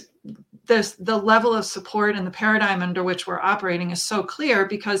 it's the level of support and the paradigm under which we're operating is so clear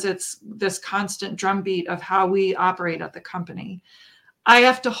because it's this constant drumbeat of how we operate at the company. I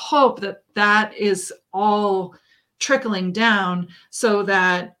have to hope that that is all trickling down so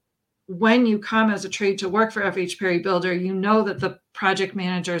that when you come as a trade to work for FH Perry Builder, you know that the project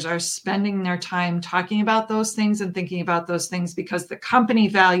managers are spending their time talking about those things and thinking about those things because the company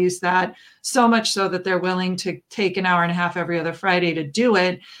values that so much so that they're willing to take an hour and a half every other Friday to do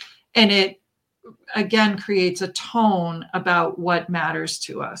it. And it, again, creates a tone about what matters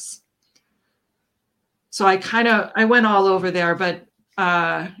to us. So I went all over there, but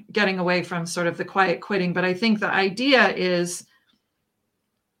getting away from sort of the quiet quitting. But I think the idea is,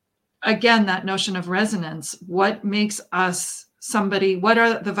 again, that notion of resonance. What makes us somebody? What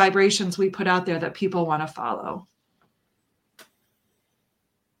are the vibrations we put out there that people want to follow?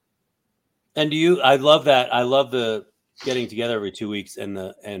 And I love that. I love the getting together every 2 weeks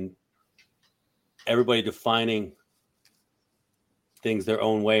and everybody defining things their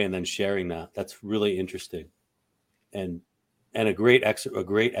own way and then sharing that. That's really interesting. And a great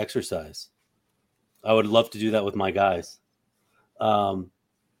exercise. I would love to do that with my guys.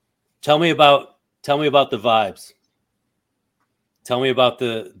 Tell me about the vibes. Tell me about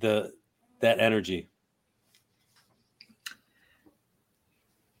that energy.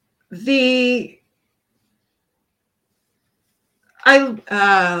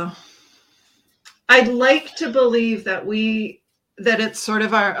 I'd like to believe that it's sort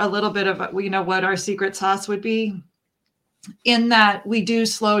of a little bit of what our secret sauce would be, in that we do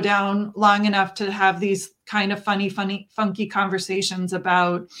slow down long enough to have these kind of funky conversations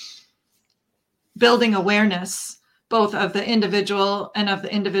about building awareness, both of the individual and of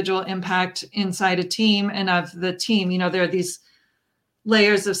the individual impact inside a team and of the team. There are these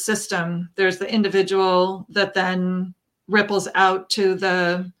layers of system. There's the individual that then ripples out to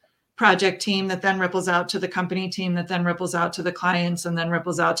the project team, that then ripples out to the company team, that then ripples out to the clients, and then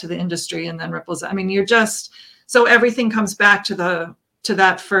ripples out to the industry, and then ripples. So everything comes back to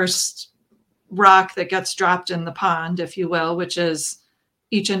that first rock that gets dropped in the pond, if you will, which is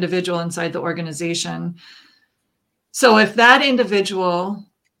each individual inside the organization. So if that individual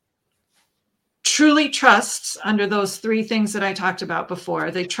truly trusts under those 3 things that I talked about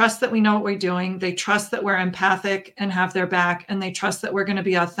before, they trust that we know what we're doing, they trust that we're empathic and have their back, and they trust that we're going to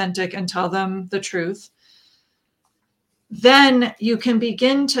be authentic and tell them the truth, then you can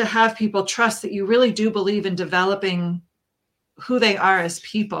begin to have people trust that you really do believe in developing who they are as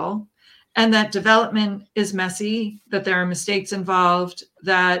people, and that development is messy, that there are mistakes involved,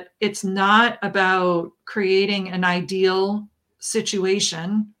 that it's not about creating an ideal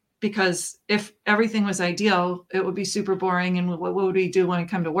situation, because if everything was ideal, it would be super boring. And what would we do when we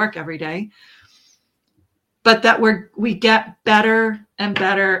come to work every day? But that we get better and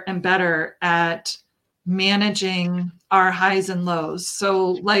better and better at managing our highs and lows.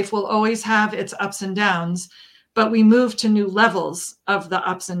 So life will always have its ups and downs, but we move to new levels of the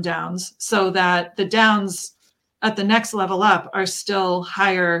ups and downs so that the downs at the next level up are still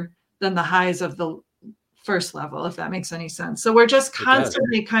higher than the highs of the first level, if that makes any sense. So we're just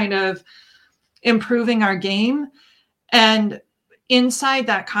constantly kind of improving our game. And inside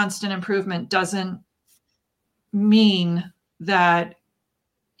that constant improvement doesn't mean that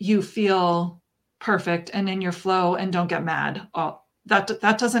you feel perfect and in your flow and don't get mad.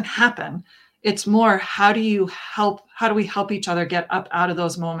 That doesn't happen. It's more, how do we help each other get up out of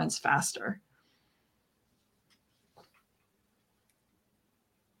those moments faster?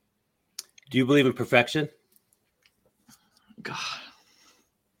 Do you believe in perfection? God,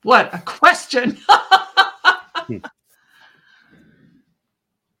 what a question.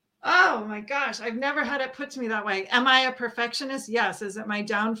 Oh my gosh, I've never had it put to me that way. Am I a perfectionist? Yes. Is it my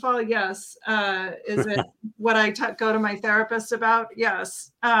downfall? Yes. Is it what I go to my therapist about?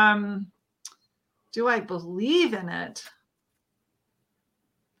 Yes. Do I believe in it?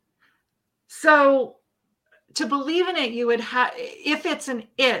 So to believe in it, you would have, if it's an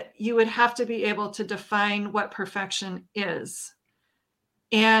it, you would have to be able to define what perfection is.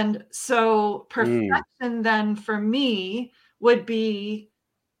 And so perfection then for me would be,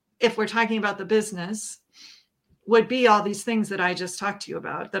 if we're talking about the business, would be all these things that I just talked to you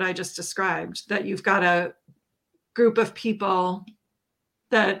about, that I just described, that you've got a group of people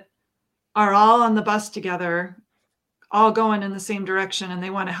that are all on the bus together, all going in the same direction, and they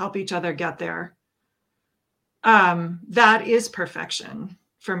want to help each other get there. That is perfection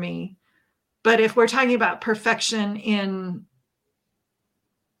for me. But if we're talking about perfection in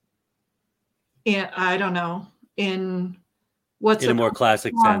I don't know, in what's in a more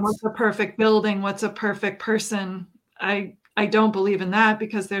classic sense, what's a perfect building, what's a perfect person, I don't believe in that,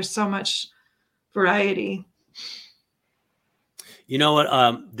 because there's so much variety. You know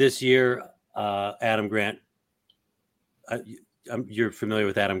what? This year, Adam Grant, you're familiar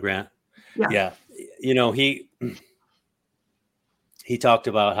with Adam Grant? Yeah. You know, he talked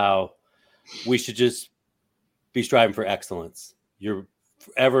about how we should just be striving for excellence. You're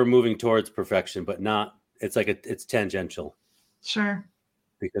forever moving towards perfection, but not, it's like it's tangential. Sure.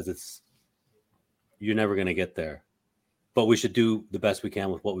 Because you're never going to get there. But we should do the best we can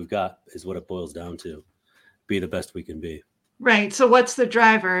with what we've got, is what it boils down to. Be the best we can be. Right. So what's the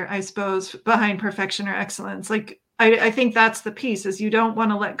driver, I suppose, behind perfection or excellence? Like, I think that's the piece, is you don't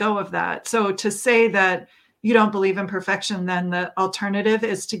want to let go of that. So to say that you don't believe in perfection, then the alternative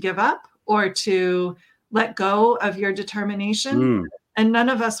is to give up or to let go of your determination. And none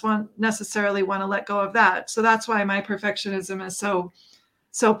of us necessarily want to let go of that. So that's why my perfectionism is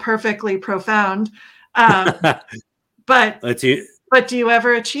so perfectly profound. But do you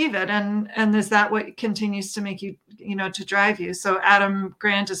ever achieve it? And is that what continues to make you, to drive you? So Adam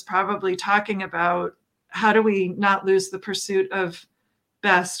Grant is probably talking about, how do we not lose the pursuit of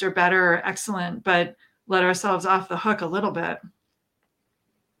best or better or excellent, but let ourselves off the hook a little bit?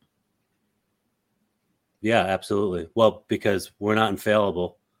 Yeah, absolutely. Well, because we're not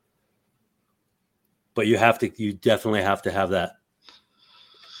infallible, but you definitely have to have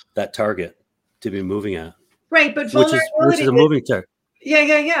that target to be moving at. Right. But which is a moving target.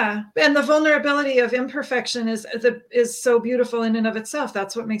 Yeah. And the vulnerability of imperfection is so beautiful in and of itself.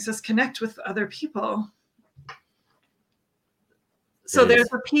 That's what makes us connect with other people. So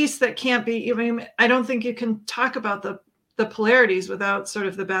there's a piece that can't be, I don't think you can talk about the polarities without sort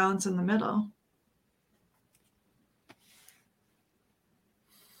of the balance in the middle.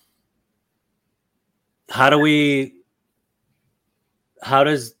 How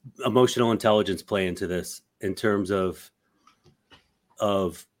does emotional intelligence play into this, in terms of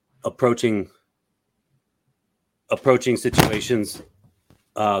approaching situations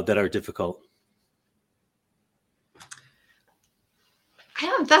that are difficult?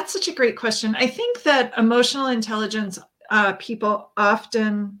 That's such a great question. I think that emotional intelligence, people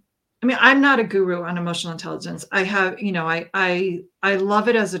often, I'm not a guru on emotional intelligence. I have, I love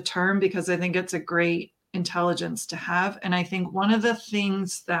it as a term because I think it's a great intelligence to have. And I think one of the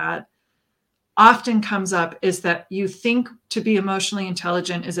things that often comes up is that you think to be emotionally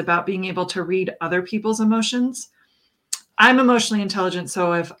intelligent is about being able to read other people's emotions. I'm emotionally intelligent,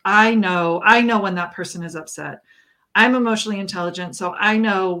 so if I know when that person is upset. I'm emotionally intelligent, so I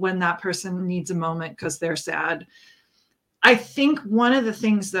know when that person needs a moment because they're sad. I think one of the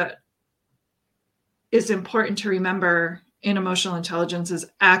things that is important to remember in emotional intelligence is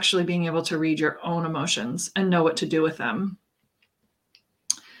actually being able to read your own emotions and know what to do with them.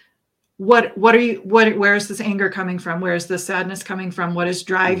 Where is this anger coming from? Where is this sadness coming from? What is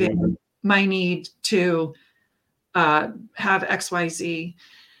driving my need to have XYZ?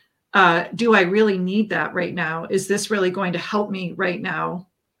 Do I really need that right now? Is this really going to help me right now?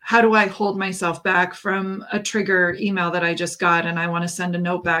 How do I hold myself back from a trigger email that I just got and I want to send a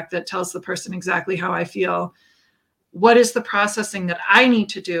note back that tells the person exactly how I feel? What is the processing that I need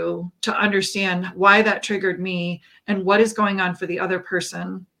to do to understand why that triggered me and what is going on for the other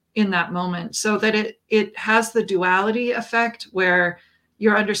person in that moment, so that it has the duality effect where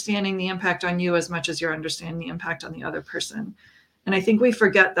you're understanding the impact on you as much as you're understanding the impact on the other person. And I think we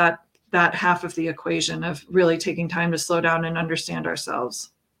forget that that half of the equation of really taking time to slow down and understand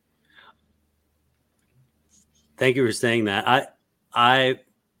ourselves. Thank you for saying that. I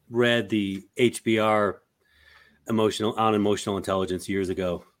read the HBR emotional intelligence years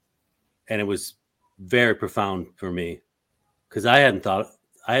ago, and it was very profound for me because I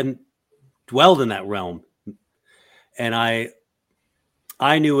hadn't dwelled in that realm, and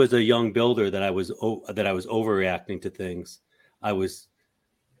I knew as a young builder that I was overreacting to things. I was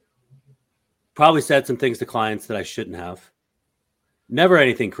probably said some things to clients that I shouldn't have. Never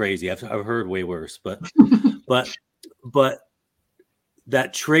anything crazy. I've heard way worse, but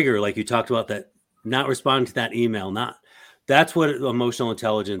that trigger, like you talked about, that not responding to that email, that's what emotional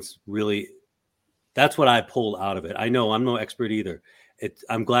intelligence really, that's what I pulled out of it. I know I'm no expert either.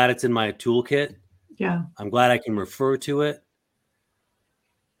 I'm glad it's in my toolkit. Yeah. I'm glad I can refer to it.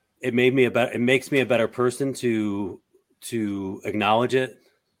 It makes me a better person to acknowledge it.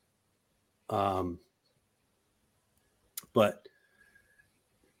 And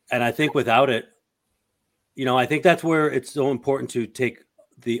I think without it, I think that's where it's so important to take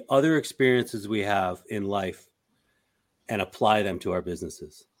the other experiences we have in life and apply them to our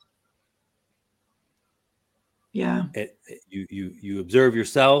businesses. Yeah. You observe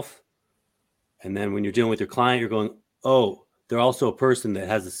yourself, and then when you're dealing with your client, you're going, oh, they're also a person that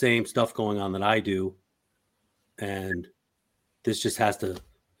has the same stuff going on that I do, and we just have to,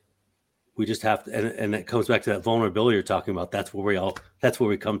 and it comes back to that vulnerability you're talking about. That's where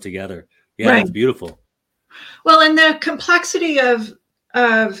we come together. Yeah, right. It's beautiful. Well, and the complexity of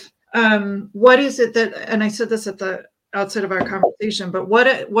what is it that, and I said this at the outset of our conversation, but what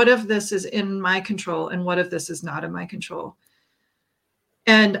if this is in my control and what if this is not in my control?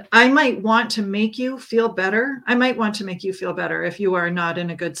 And I might want to make you feel better. I might want to make you feel better if you are not in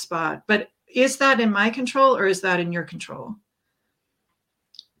a good spot, but is that in my control or is that in your control?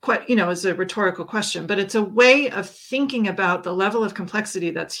 Quite, it's a rhetorical question, but it's a way of thinking about the level of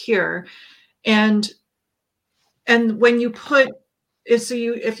complexity that's here. And when you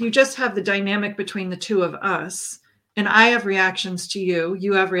if you just have the dynamic between the two of us, and I have reactions to you,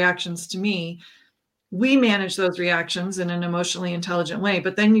 you have reactions to me, we manage those reactions in an emotionally intelligent way,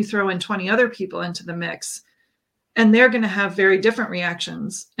 but then you throw in 20 other people into the mix, and they're going to have very different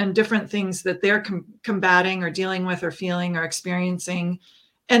reactions and different things that they're combating or dealing with or feeling or experiencing.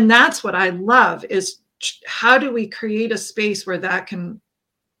 And that's what I love, is how do we create a space where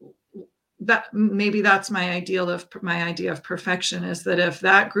maybe that's my idea of perfection, is that if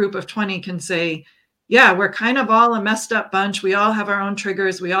that group of 20 can say, yeah, we're kind of all a messed up bunch. We all have our own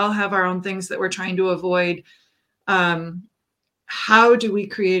triggers. We all have our own things that we're trying to avoid. How do we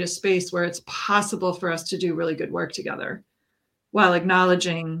create a space where it's possible for us to do really good work together while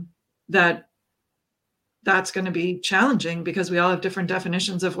acknowledging that that's going to be challenging because we all have different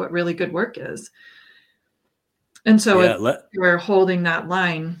definitions of what really good work is. And so we're holding that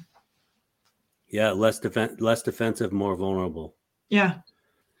line. Yeah, less defensive, more vulnerable. Yeah.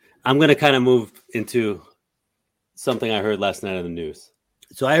 I'm going to kind of move into something I heard last night on the news.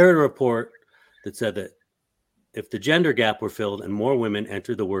 So I heard a report that said that if the gender gap were filled and more women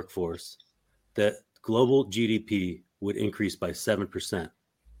entered the workforce, that global GDP would increase by 7%.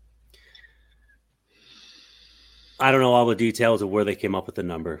 I don't know all the details of where they came up with the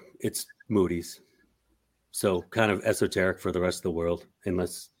number. It's Moody's. So kind of esoteric for the rest of the world,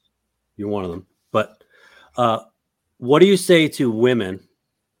 unless you're one of them. But what do you say to women,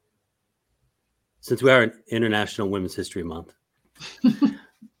 since we are in International Women's History Month,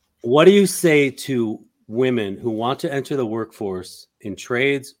 what do you say to women who want to enter the workforce in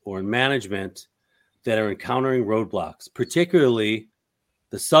trades or in management that are encountering roadblocks, particularly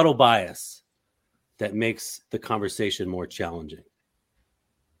the subtle bias that makes the conversation more challenging?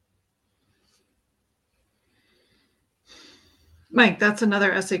 Mike, that's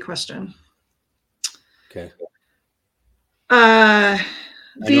another essay question. Okay.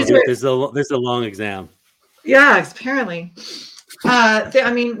 This is a long exam. Yeah, apparently.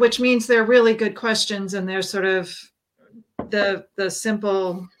 Which means they're really good questions, and they're sort of the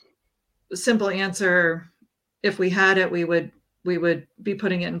simple answer. If we had it, we would be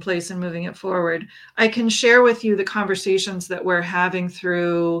putting it in place and moving it forward. I can share with you the conversations that we're having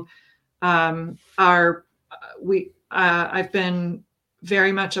through I've been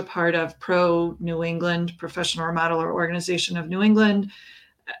very much a part of Pro New England, Professional Remodeler Organization of New England,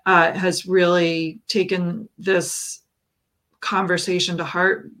 has really taken this conversation to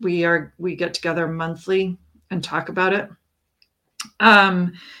heart. We get together monthly and talk about it.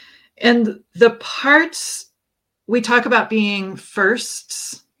 And the parts we talk about being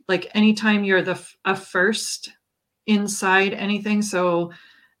firsts, like anytime you're a first inside anything. So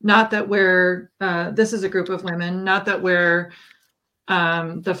not that we're, this is a group of women, not that we're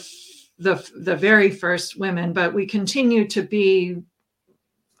the very first women, but we continue to be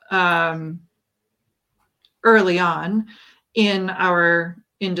early on in our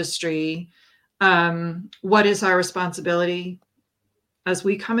industry. What is our responsibility as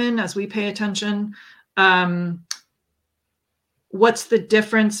we come in, as we pay attention? What's the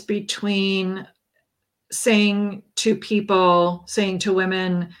difference between saying to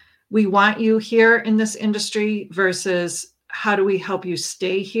women, we want you here in this industry, versus how do we help you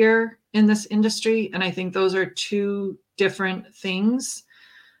stay here in this industry? And I think those are two different things.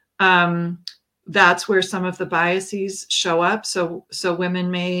 That's where some of the biases show up. So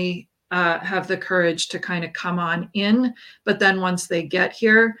women may have the courage to kind of come on in, but then once they get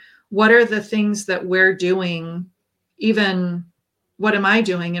here, what are the things that we're doing? Even what am I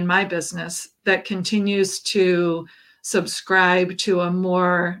doing in my business that continues to subscribe to a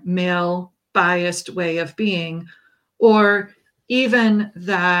more male biased way of being, or even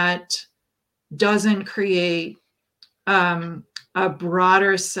that doesn't create a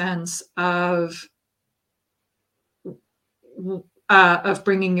broader sense of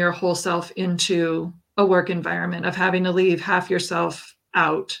bringing your whole self into a work environment, of having to leave half yourself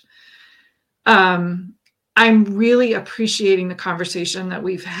out. I'm really appreciating the conversation that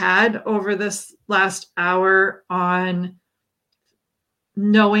we've had over this last hour on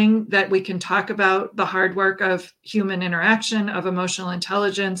knowing that we can talk about the hard work of human interaction, of emotional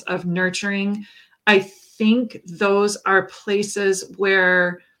intelligence, of nurturing. I think those are places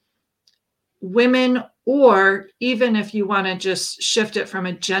where women, or even if you want to just shift it from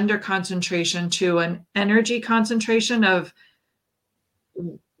a gender concentration to an energy concentration of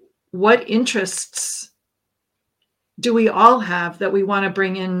what interests do we all have that we want to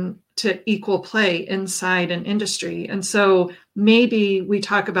bring in to equal play inside an industry. And so maybe we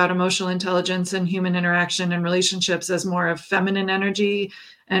talk about emotional intelligence and human interaction and relationships as more of feminine energy,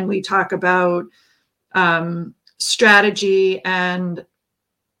 and we talk about strategy and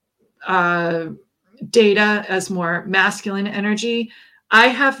data as more masculine energy. I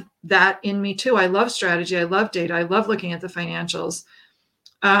have that in me too. I love strategy. I love data. I love looking at the financials.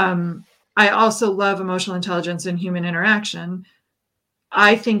 I also love emotional intelligence and human interaction.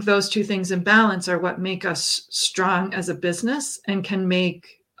 I think those two things in balance are what make us strong as a business and can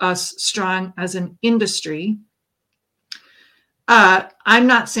make us strong as an industry. I'm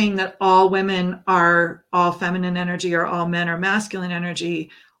not saying that all women are all feminine energy or all men are masculine energy.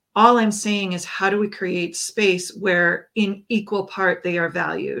 All I'm saying is, how do we create space where in equal part they are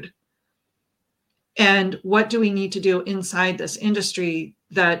valued? And what do we need to do inside this industry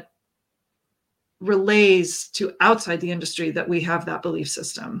that relays to outside the industry that we have that belief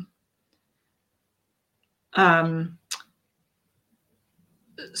system?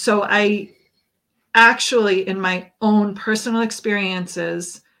 So I actually, in my own personal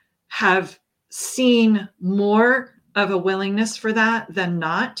experiences, have seen more of a willingness for that than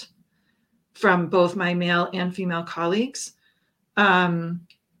not from both my male and female colleagues.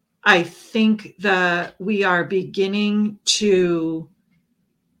 I think that we are beginning to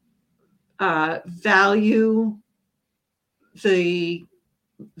value the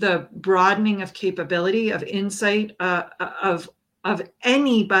broadening of capability, of insight, of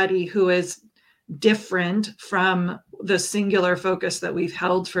anybody who is different from the singular focus that we've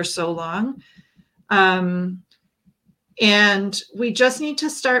held for so long. And we just need to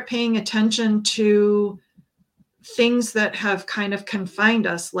start paying attention to things that have kind of confined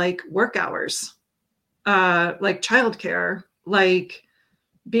us, like work hours, like childcare, like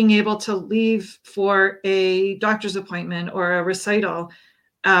being able to leave for a doctor's appointment or a recital.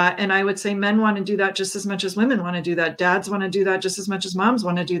 And I would say men want to do that just as much as women want to do that. Dads want to do that just as much as moms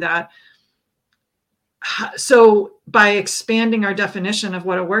want to do that. So by expanding our definition of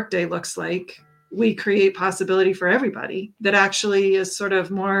what a workday looks like, we create possibility for everybody that actually is sort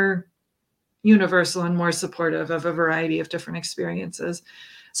of more universal and more supportive of a variety of different experiences.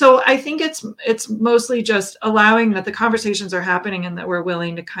 So I think it's mostly just allowing that the conversations are happening and that we're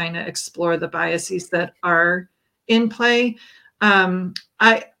willing to kind of explore the biases that are in play. I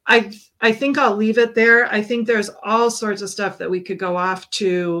think I'll leave it there. I think there's all sorts of stuff that we could go off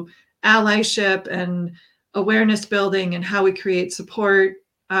to allyship and awareness building and how we create support.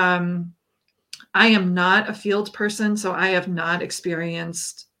 I am not a field person, so I have not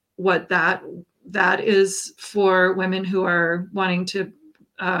experienced what that is for women who are wanting to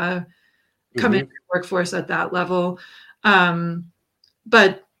come into the workforce at that level.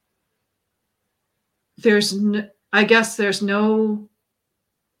 But I guess there's no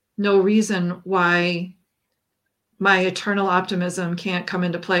reason why my eternal optimism can't come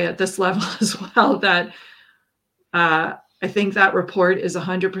into play at this level as well, that I think that report is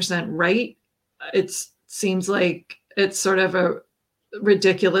 100% right. It seems like it's sort of a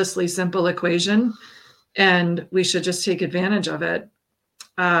ridiculously simple equation, and we should just take advantage of it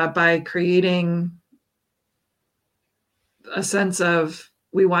by creating a sense of,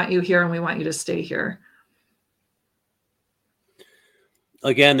 we want you here and we want you to stay here.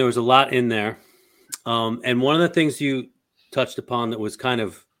 Again, there was a lot in there. And one of the things you touched upon that was kind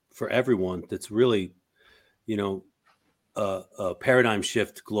of for everyone, that's really, a paradigm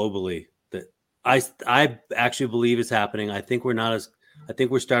shift globally that I actually believe is happening. I think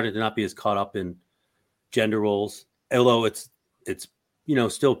we're starting to not be as caught up in gender roles, although it's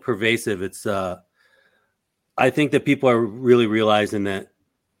still pervasive. It's I think that people are really realizing that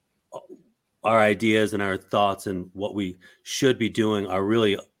our ideas and our thoughts and what we should be doing are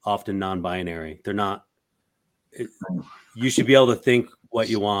really often non-binary. They're not. You should be able to think what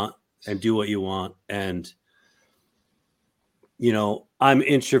you want and do what you want. And, I'm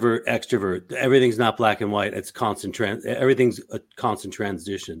introvert, extrovert. Everything's not black and white. It's everything's a constant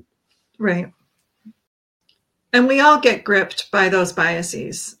transition. Right. And we all get gripped by those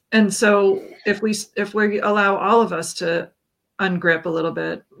biases. And so if we allow all of us to ungrip a little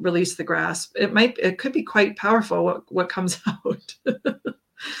bit, release the grasp, it could be quite powerful what comes out.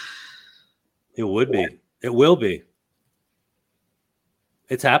 It would be. It will be.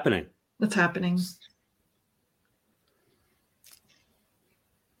 It's happening. It's happening.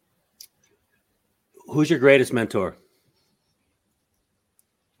 Who's your greatest mentor?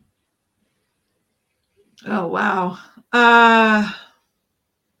 Oh, wow. I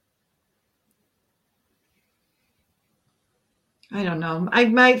don't know.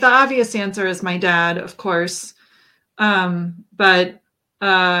 The obvious answer is my dad, of course. But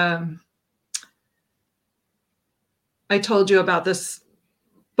I told you about this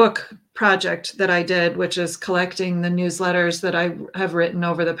book project that I did, which is collecting the newsletters that I have written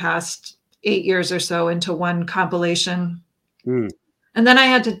over the past 8 years or so into one compilation. And then I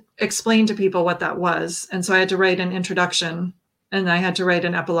had to explain to people what that was. And so I had to write an introduction, and I had to write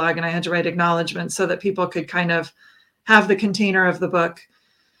an epilogue, and I had to write acknowledgments so that people could kind of have the container of the book.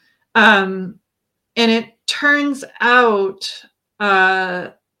 And it turns out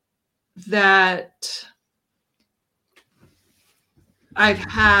that I've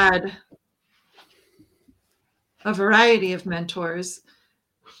had a variety of mentors.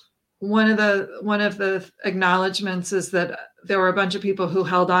 One of the acknowledgments is that there were a bunch of people who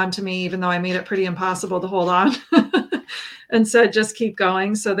held on to me, even though I made it pretty impossible to hold on, and said, just keep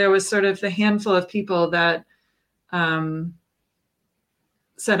going. So there was sort of the handful of people that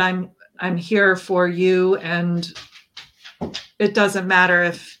said, I'm here for you, and it doesn't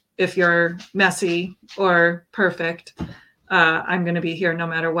matter if you're messy or perfect. I'm going to be here no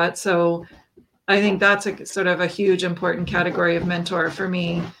matter what. So I think that's a sort of a huge, important category of mentor for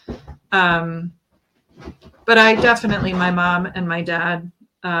me. But I definitely, my mom and my dad,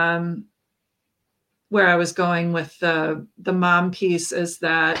 where I was going with the mom piece is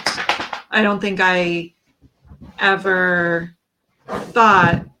that I don't think I ever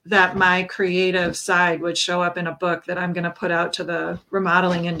thought that my creative side would show up in a book that I'm going to put out to the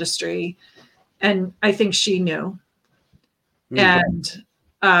remodeling industry. And I think she knew. And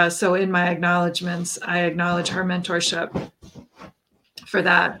so in my acknowledgments, I acknowledge her mentorship for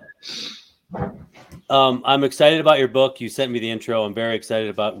that. I'm excited about your book. You sent me the intro. I'm very excited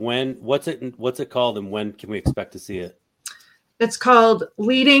about what's it called, and when can we expect to see it? It's called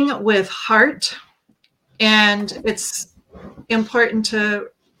Leading with Heart. And it's important to,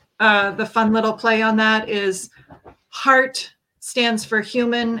 the fun little play on that is heart stands for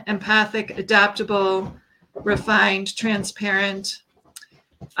human, empathic, adaptable, refined, transparent.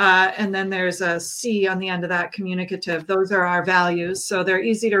 And then there's a C on the end of that, communicative. Those are our values. So they're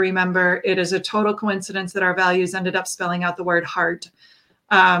easy to remember. It is a total coincidence that our values ended up spelling out the word heart.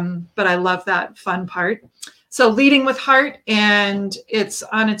 But I love that fun part. So Leading with Heart, and it's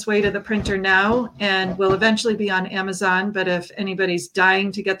on its way to the printer now and will eventually be on Amazon. But if anybody's dying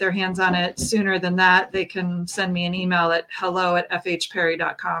to get their hands on it sooner than that, they can send me an email at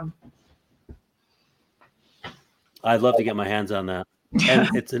hello@fhperry.com. I'd love to get my hands on that. And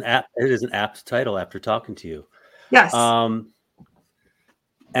it's an app. It is an apt title after talking to you. Yes. And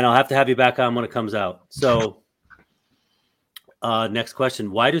I'll have to have you back on when it comes out. So next question.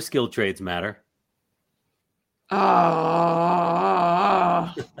 Why do skilled trades matter?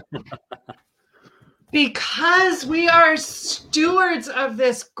 Because we are stewards of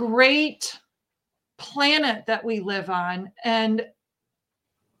this great planet that we live on. And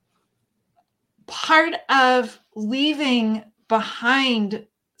part of leaving behind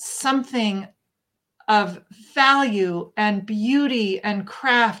something of value and beauty and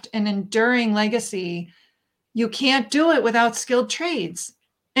craft and enduring legacy, you can't do it without skilled trades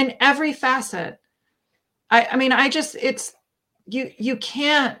in every facet. You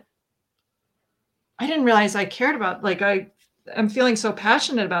can't, I didn't realize I cared about, I'm feeling so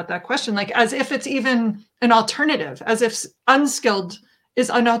passionate about that question, like as if it's even an alternative, as if unskilled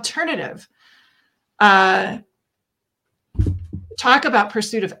is an alternative. Talk about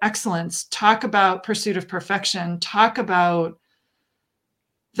pursuit of excellence, talk about pursuit of perfection, talk about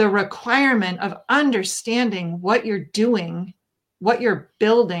the requirement of understanding what you're doing, what you're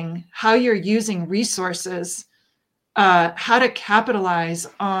building, how you're using resources, how to capitalize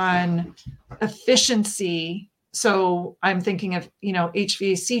on efficiency. So I'm thinking of,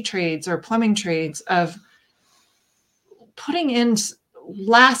 HVAC trades or plumbing trades, of putting in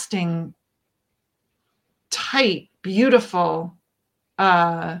lasting, tight, beautiful,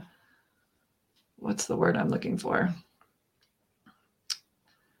 what's the word I'm looking for?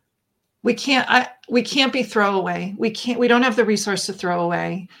 We can't be throwaway. We don't have the resource to throw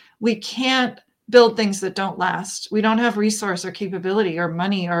away. We can't build things that don't last. We don't have resource or capability or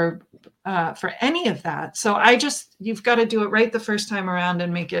money or for any of that. So you've got to do it right the first time around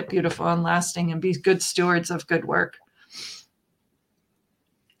and make it beautiful and lasting and be good stewards of good work.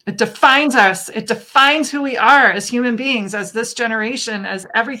 It defines us. It defines who we are as human beings, as this generation, as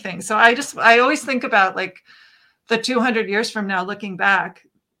everything. So I always think about like the 200 years from now, looking back,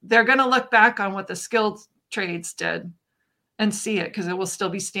 they're going to look back on what the skilled trades did and see it, because it will still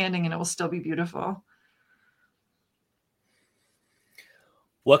be standing and it will still be beautiful.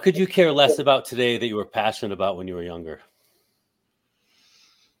 What could you care less about today that you were passionate about when you were younger?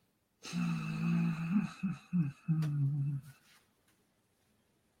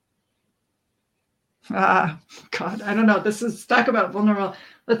 God, I don't know. This is talk about vulnerable.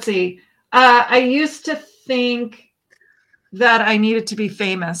 Let's see. I used to think that I needed to be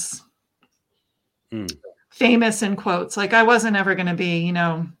famous. Famous in quotes. Like I wasn't ever going to be,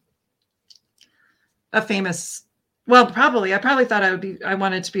 a famous, I probably thought I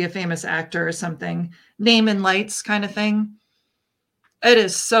wanted to be a famous actor or something, name and lights kind of thing. It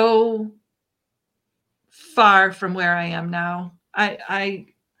is so far from where I am now.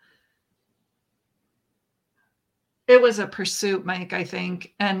 It was a pursuit, Mike, I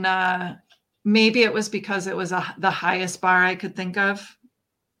think. And maybe it was because it was the highest bar I could think of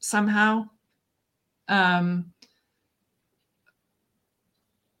somehow.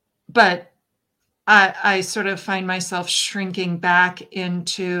 But I sort of find myself shrinking back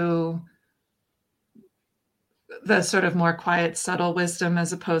into the sort of more quiet, subtle wisdom,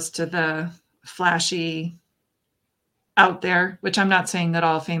 as opposed to the flashy out there, which I'm not saying that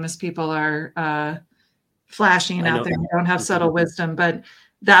all famous people are flashy and out there and don't have subtle wisdom, but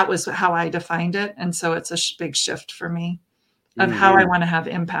that was how I defined it. And so it's a big shift for me of how I want to have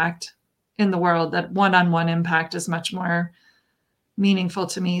impact in the world. That one-on-one impact is much more meaningful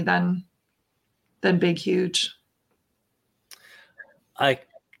to me than big, huge.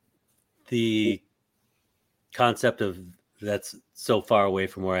 The concept of that's so far away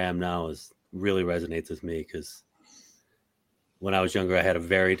from where I am now really resonates with me, because when I was younger, I had a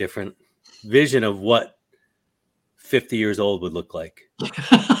very different vision of what 50 years old would look like.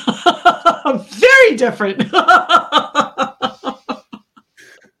 Very different.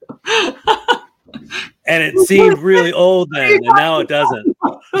 And it seemed really old then, and now it doesn't.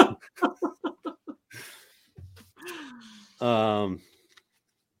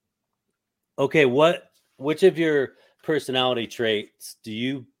 Okay, which of your personality traits do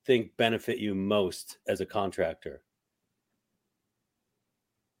you think benefit you most as a contractor?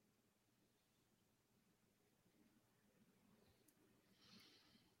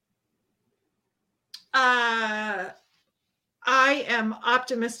 I am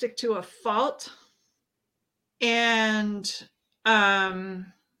optimistic to a fault. And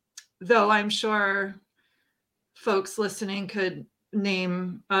though I'm sure folks listening could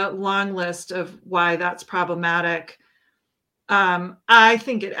name a long list of why that's problematic, I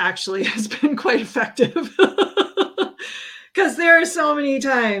think it actually has been quite effective. Because there are so many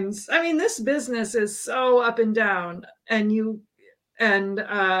times, this business is so up and down, and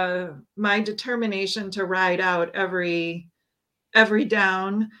my determination to ride out every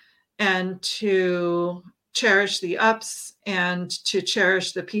down and to cherish the ups and to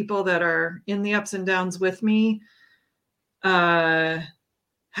cherish the people that are in the ups and downs with me has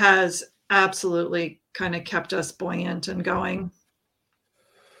absolutely kind of kept us buoyant and going.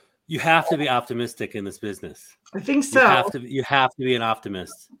 You have to be optimistic in this business. I think so. You have to be an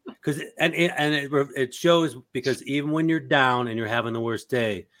optimist. because it shows, because even when you're down and you're having the worst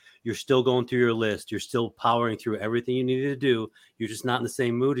day, you're still going through your list. You're still powering through everything you needed to do. You're just not in the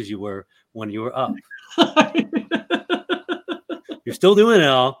same mood as you were when you were up. You're still doing it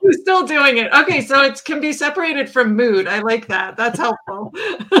all. You're still doing it. Okay, so it can be separated from mood. I like that. That's helpful.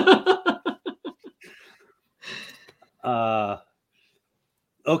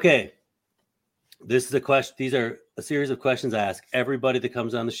 Okay. This is a question. These are a series of questions I ask everybody that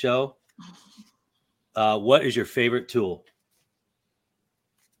comes on the show. What is your favorite tool?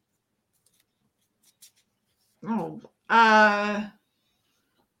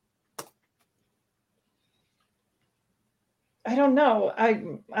 I don't know.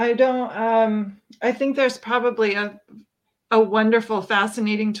 I don't. I think there's probably a wonderful,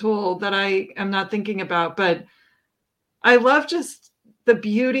 fascinating tool that I am not thinking about, but I love just the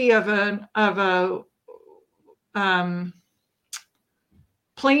beauty of a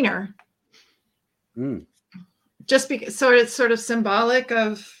planer. Just because, so it's sort of symbolic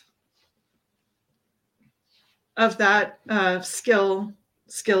of that skill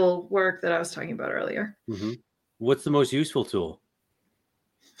work that I was talking about earlier. Mm-hmm. What's the most useful tool?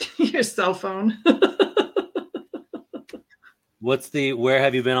 Your cell phone. What's the where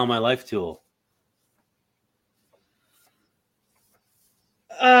have you been all my life tool?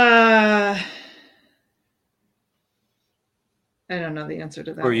 I don't know the answer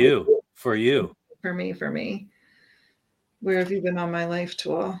to that. For you. For me. Where have you been on my life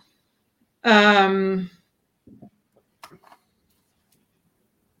tool?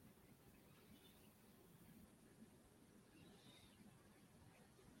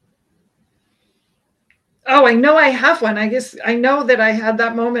 Oh, I know I have one. I guess I know that I had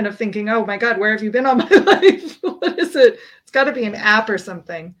that moment of thinking, oh my God, where have you been all my life? What is it? It's got to be an app or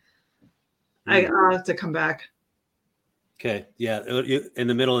something. I'll have to come back. Okay. Yeah. In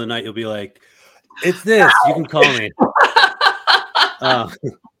the middle of the night, you'll be like, it's this. You can call me.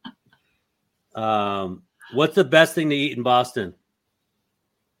 What's the best thing to eat in Boston?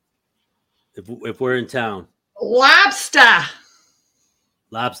 If we're in town? Lobster.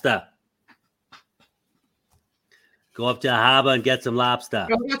 Go up to the harbor and get some lobster.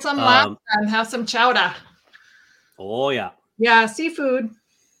 Go get some lobster and have some chowder. Oh, yeah. Yeah, seafood.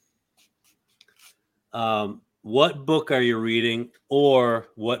 What book are you reading, or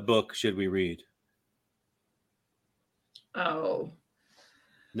what book should we read? Oh.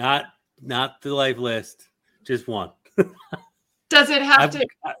 Not the life list, just one. Does it have to?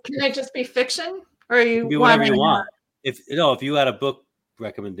 Can it just be fiction, or you do whatever you want? If you had a book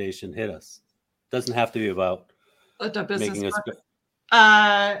recommendation, hit us. Doesn't have to be about the business making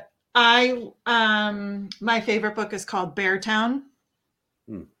us. My favorite book is called Beartown.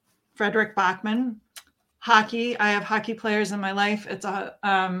 Frederick Bachman. Hockey. I have hockey players in my life. It's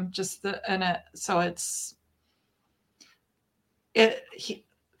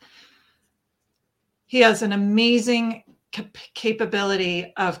he has an amazing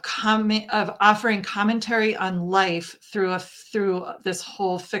capability of offering commentary on life through this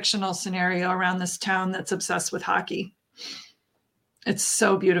whole fictional scenario around this town that's obsessed with hockey. It's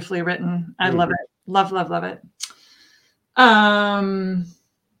so beautifully written. I love it. Love it.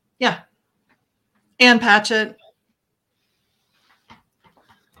 Yeah. Ann Patchett.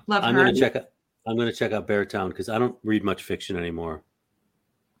 Love her. I'm going to check out Beartown because I don't read much fiction anymore.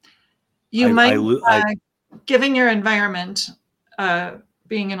 Given your environment,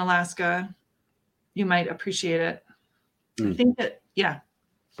 being in Alaska, you might appreciate it. I think that, yeah.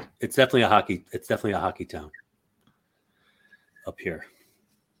 It's definitely a hockey town up here.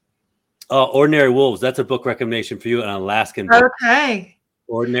 Oh, Ordinary Wolves. That's a book recommendation for you, an Alaskan book. Okay.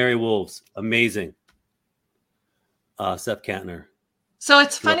 Ordinary Wolves. Amazing. Seth Kantner. So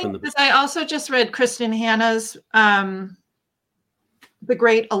it's funny because I also just read Kristen Hanna's The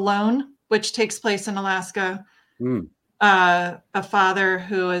Great Alone, which takes place in Alaska. A father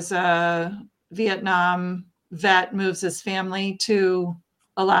who is a Vietnam vet moves his family to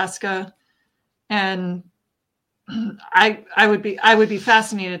Alaska, and I would be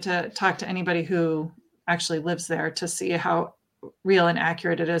fascinated to talk to anybody who actually lives there to see how real and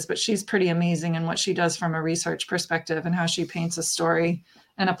accurate it is. But she's pretty amazing in what she does from a research perspective and how she paints a story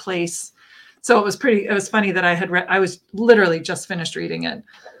and a place. So it was funny that I was literally just finished reading it.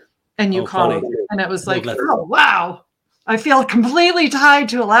 And you called, and it was like, oh, wow. I feel completely tied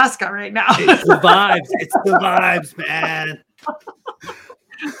to Alaska right now. It's the vibes. It's the vibes, man.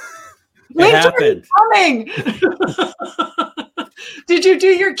 It happened. Coming. Did you do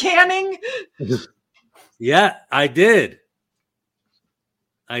your canning? Yeah, I did.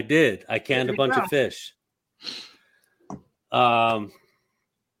 I canned a bunch of fish.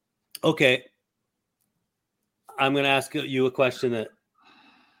 Okay. I'm going to ask you a question that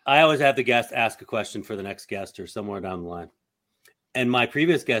I always have the guest ask a question for the next guest or somewhere down the line. And my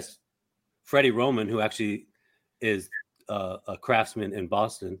previous guest, Freddie Roman, who actually is a craftsman in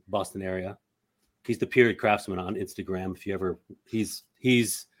Boston area. He's the period craftsman on Instagram. If you ever, he's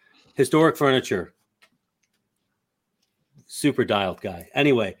historic furniture, super dialed guy.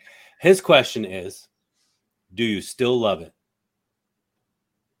 Anyway, his question is, do you still love it?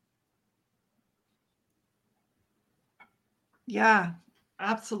 Yeah,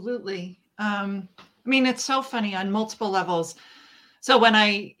 absolutely. I mean, it's so funny on multiple levels. So when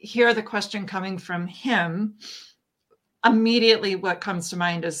I hear the question coming from him, immediately what comes to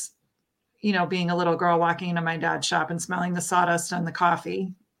mind is, you know, being a little girl walking into my dad's shop and smelling the sawdust and the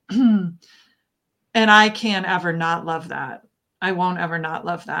coffee. And I can't ever not love that. I won't ever not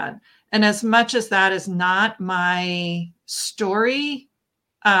love that. And as much as that is not my story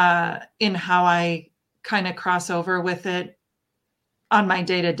in how I kind of cross over with it on my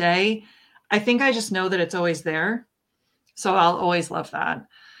day to day, I think I just know that it's always there. So I'll always love that.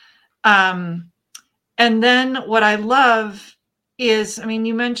 And then what I love is, I mean,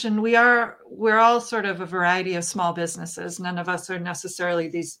 you mentioned we're all sort of a variety of small businesses. None of us are necessarily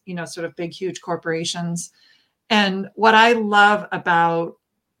these, you know, sort of big, huge corporations. And what I love about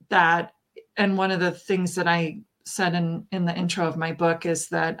that, and one of the things that I said in the intro of my book, is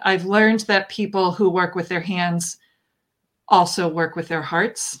that I've learned that people who work with their hands also work with their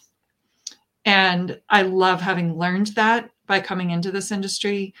hearts. And I love having learned that by coming into this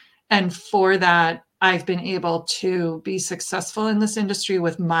industry. And for that, I've been able to be successful in this industry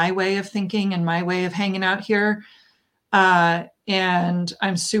with my way of thinking and my way of hanging out here. And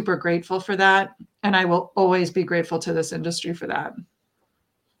I'm super grateful for that. And I will always be grateful to this industry for that.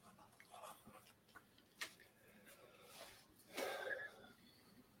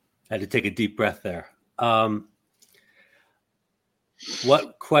 I had to take a deep breath there.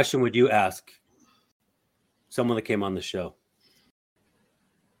 What question would you ask someone that came on the show?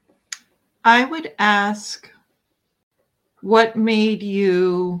 I would ask, what made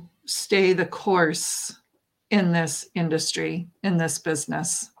you stay the course in this industry, in this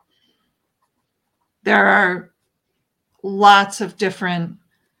business? There are lots of different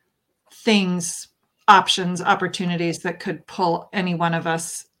things, options, opportunities that could pull any one of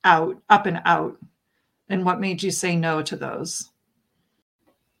us out, up and out. And what made you say no to those?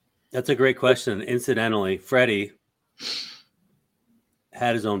 That's a great question. Incidentally, Freddie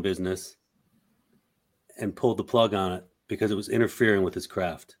had his own business and pulled the plug on it because it was interfering with his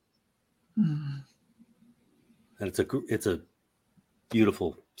craft. And it's a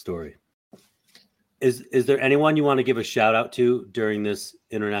beautiful story. Is there anyone you want to give a shout out to during this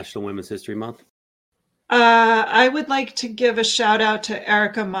International Women's History Month? I would like to give a shout out to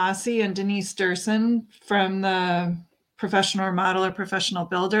Erica Mossy and Denise Durson from the Professional Remodeler, Professional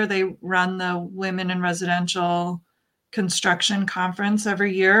Builder. They run the Women in Residential Construction Conference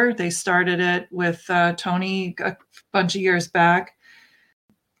every year. They started it with Tony a bunch of years back.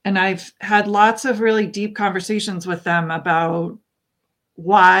 And I've had lots of really deep conversations with them about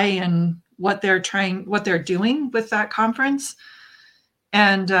why and what they're doing with that conference.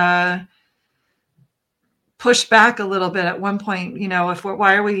 And push back a little bit at one point, you know, if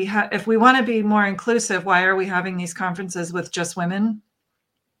we want to be more inclusive, why are we having these conferences with just women?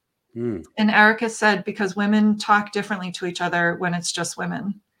 And Erica said, because women talk differently to each other when it's just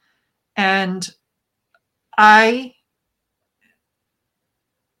women. And I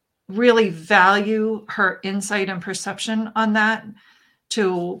really value her insight and perception on that.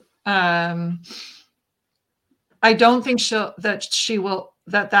 I don't think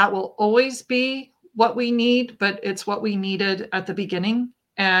that will always be what we need, but it's what we needed at the beginning.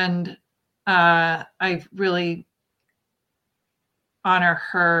 And I really honor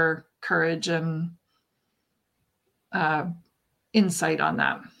her courage and insight on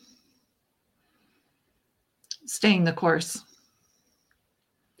that. Staying the course.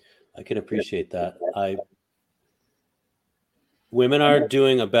 I can appreciate that. Women are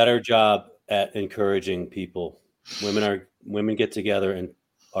doing a better job at encouraging people. Women get together and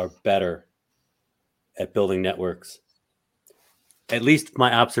are better at building networks. At least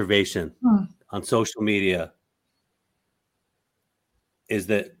my observation on social media is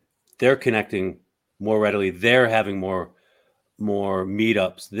that they're connecting more readily. They're having more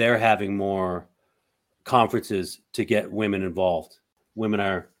meetups. They're having more conferences to get women involved. Women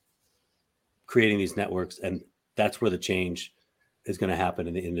are creating these networks, and that's where the change is going to happen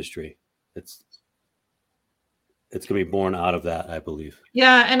in the industry. It's going to be born out of that, I believe.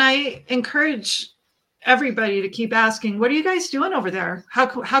 Yeah, and I encourage everybody to keep asking, what are you guys doing over there? How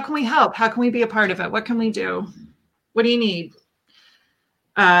can we help? How can we be a part of it? What can we do? What do you need?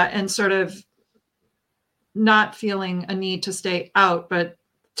 And sort of not feeling a need to stay out, but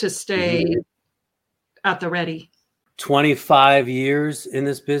to stay at the ready. 25 years in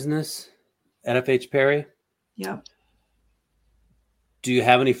this business at F.H. Perry. Yep. Do you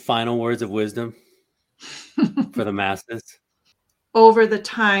have any final words of wisdom for the masses? Over the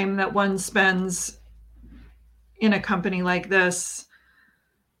time that one spends in a company like this,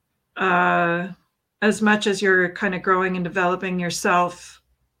 as much as you're kind of growing and developing yourself,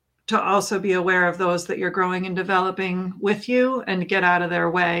 to also be aware of those that you're growing and developing with you and get out of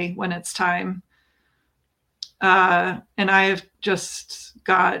their way when it's time. And I've just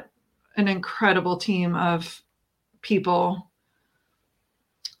got an incredible team of people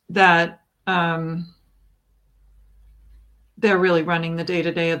that they're really running the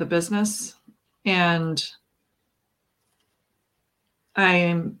day-to-day of the business. And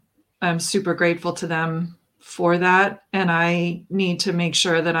I'm super grateful to them for that. And I need to make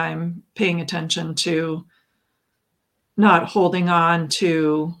sure that I'm paying attention to not holding on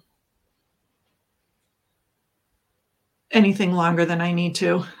to anything longer than I need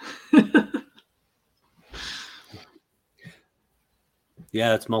to.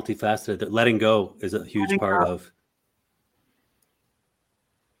 Yeah, it's multifaceted. Letting go is a huge part of.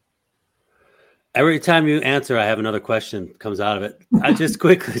 Every time you answer, I have another question comes out of it. I just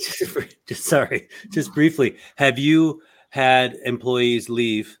quickly, just briefly, have you had employees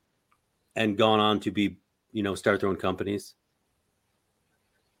leave and gone on to be, start their own companies?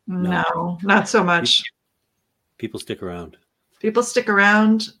 No, not so much. People stick around. People stick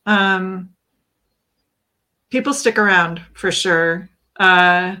around. People stick around for sure.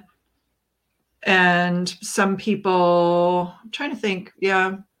 And some people, I'm trying to think,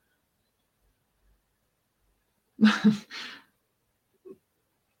 yeah.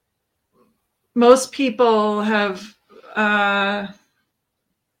 Most people have, I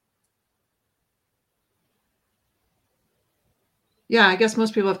guess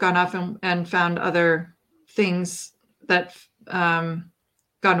most people have gone off and found other things that gone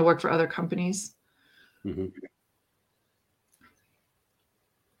to work for other companies. Mm-hmm.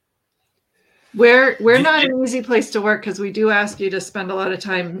 We're not an easy place to work because we do ask you to spend a lot of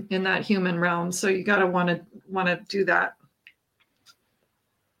time in that human realm. So you got to want to do that.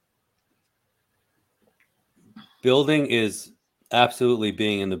 Building is absolutely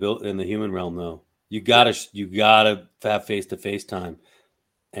being in the human realm, though. You gotta have face-to-face time,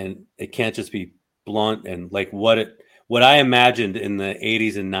 and it can't just be blunt and like what I imagined in the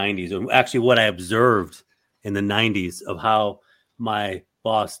 80s and 90s, or actually what I observed in the 90s of how my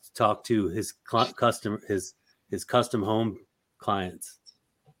boss talked to his custom home clients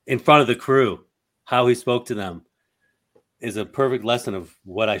in front of the crew, how he spoke to them is a perfect lesson of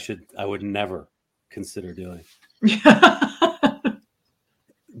what I would never consider doing.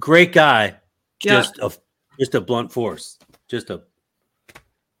 Great guy. Just a blunt force, just a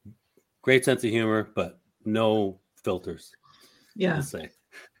great sense of humor, but no filters. Yeah. Let's say.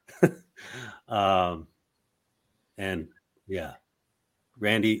 And yeah.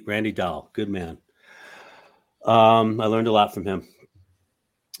 Randy Dahl, good man. I learned a lot from him.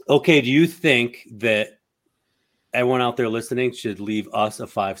 Okay, do you think that everyone out there listening should leave us a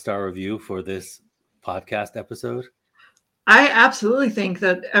 5-star review for this podcast episode? I absolutely think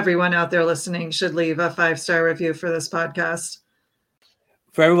that everyone out there listening should leave a 5-star review for this podcast.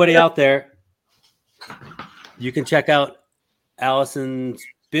 For everybody out there, you can check out Allison's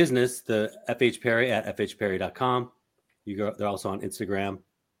business, the FH Perry, at fhperry.com. They're also on Instagram.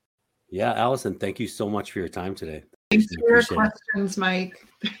 Yeah, Allison, thank you so much for your time today. Thanks for your questions, Mike.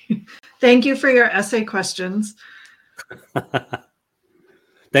 Thank you for your essay questions.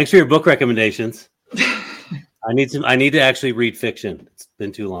 Thanks for your book recommendations. I need to actually read fiction. It's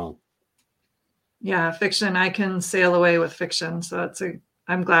been too long. Yeah, fiction. I can sail away with fiction, so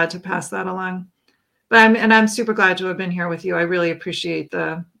I'm glad to pass that along. But I'm super glad to have been here with you. I really appreciate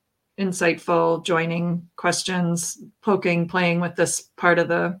the insightful joining questions, playing with this part of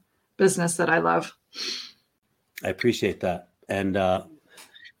the business that I love. I appreciate that. And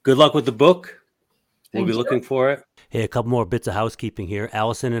good luck with the book. We'll be looking for it. Hey, a couple more bits of housekeeping here.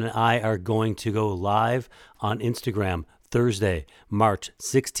 Allison and I are going to go live on Instagram Thursday, March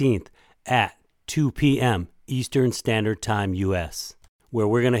 16th at 2 p.m. Eastern Standard Time, U.S., where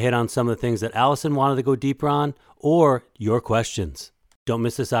we're going to hit on some of the things that Allison wanted to go deeper on or your questions. Don't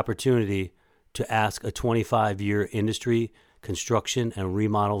miss this opportunity to ask a 25-year industry, construction, and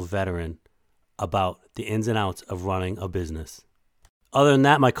remodel veteran about the ins and outs of running a business. Other than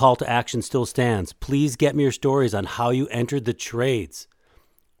that, my call to action still stands. Please get me your stories on how you entered the trades.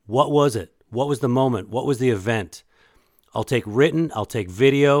 What was it? What was the moment? What was the event? I'll take written, I'll take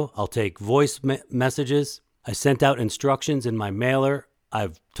video, I'll take voice messages. I sent out instructions in my mailer.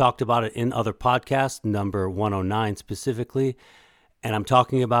 I've talked about it in other podcasts, number 109 specifically, and I'm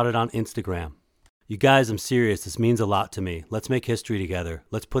talking about it on Instagram. You guys, I'm serious. This means a lot to me. Let's make history together.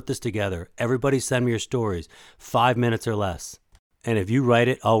 Let's put this together. Everybody send me your stories, 5 minutes or less. And if you write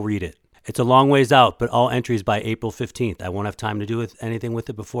it, I'll read it. It's a long ways out, but all entries by April 15th. I won't have time to do anything with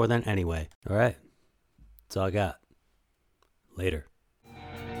it before then anyway. All right. That's all I got. Later.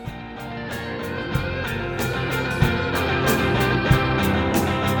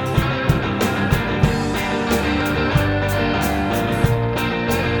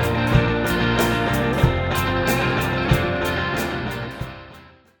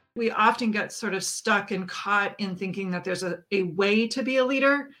 We often get sort of stuck and caught in thinking that there's a way to be a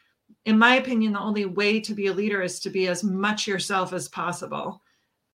leader. In my opinion, the only way to be a leader is to be as much yourself as possible.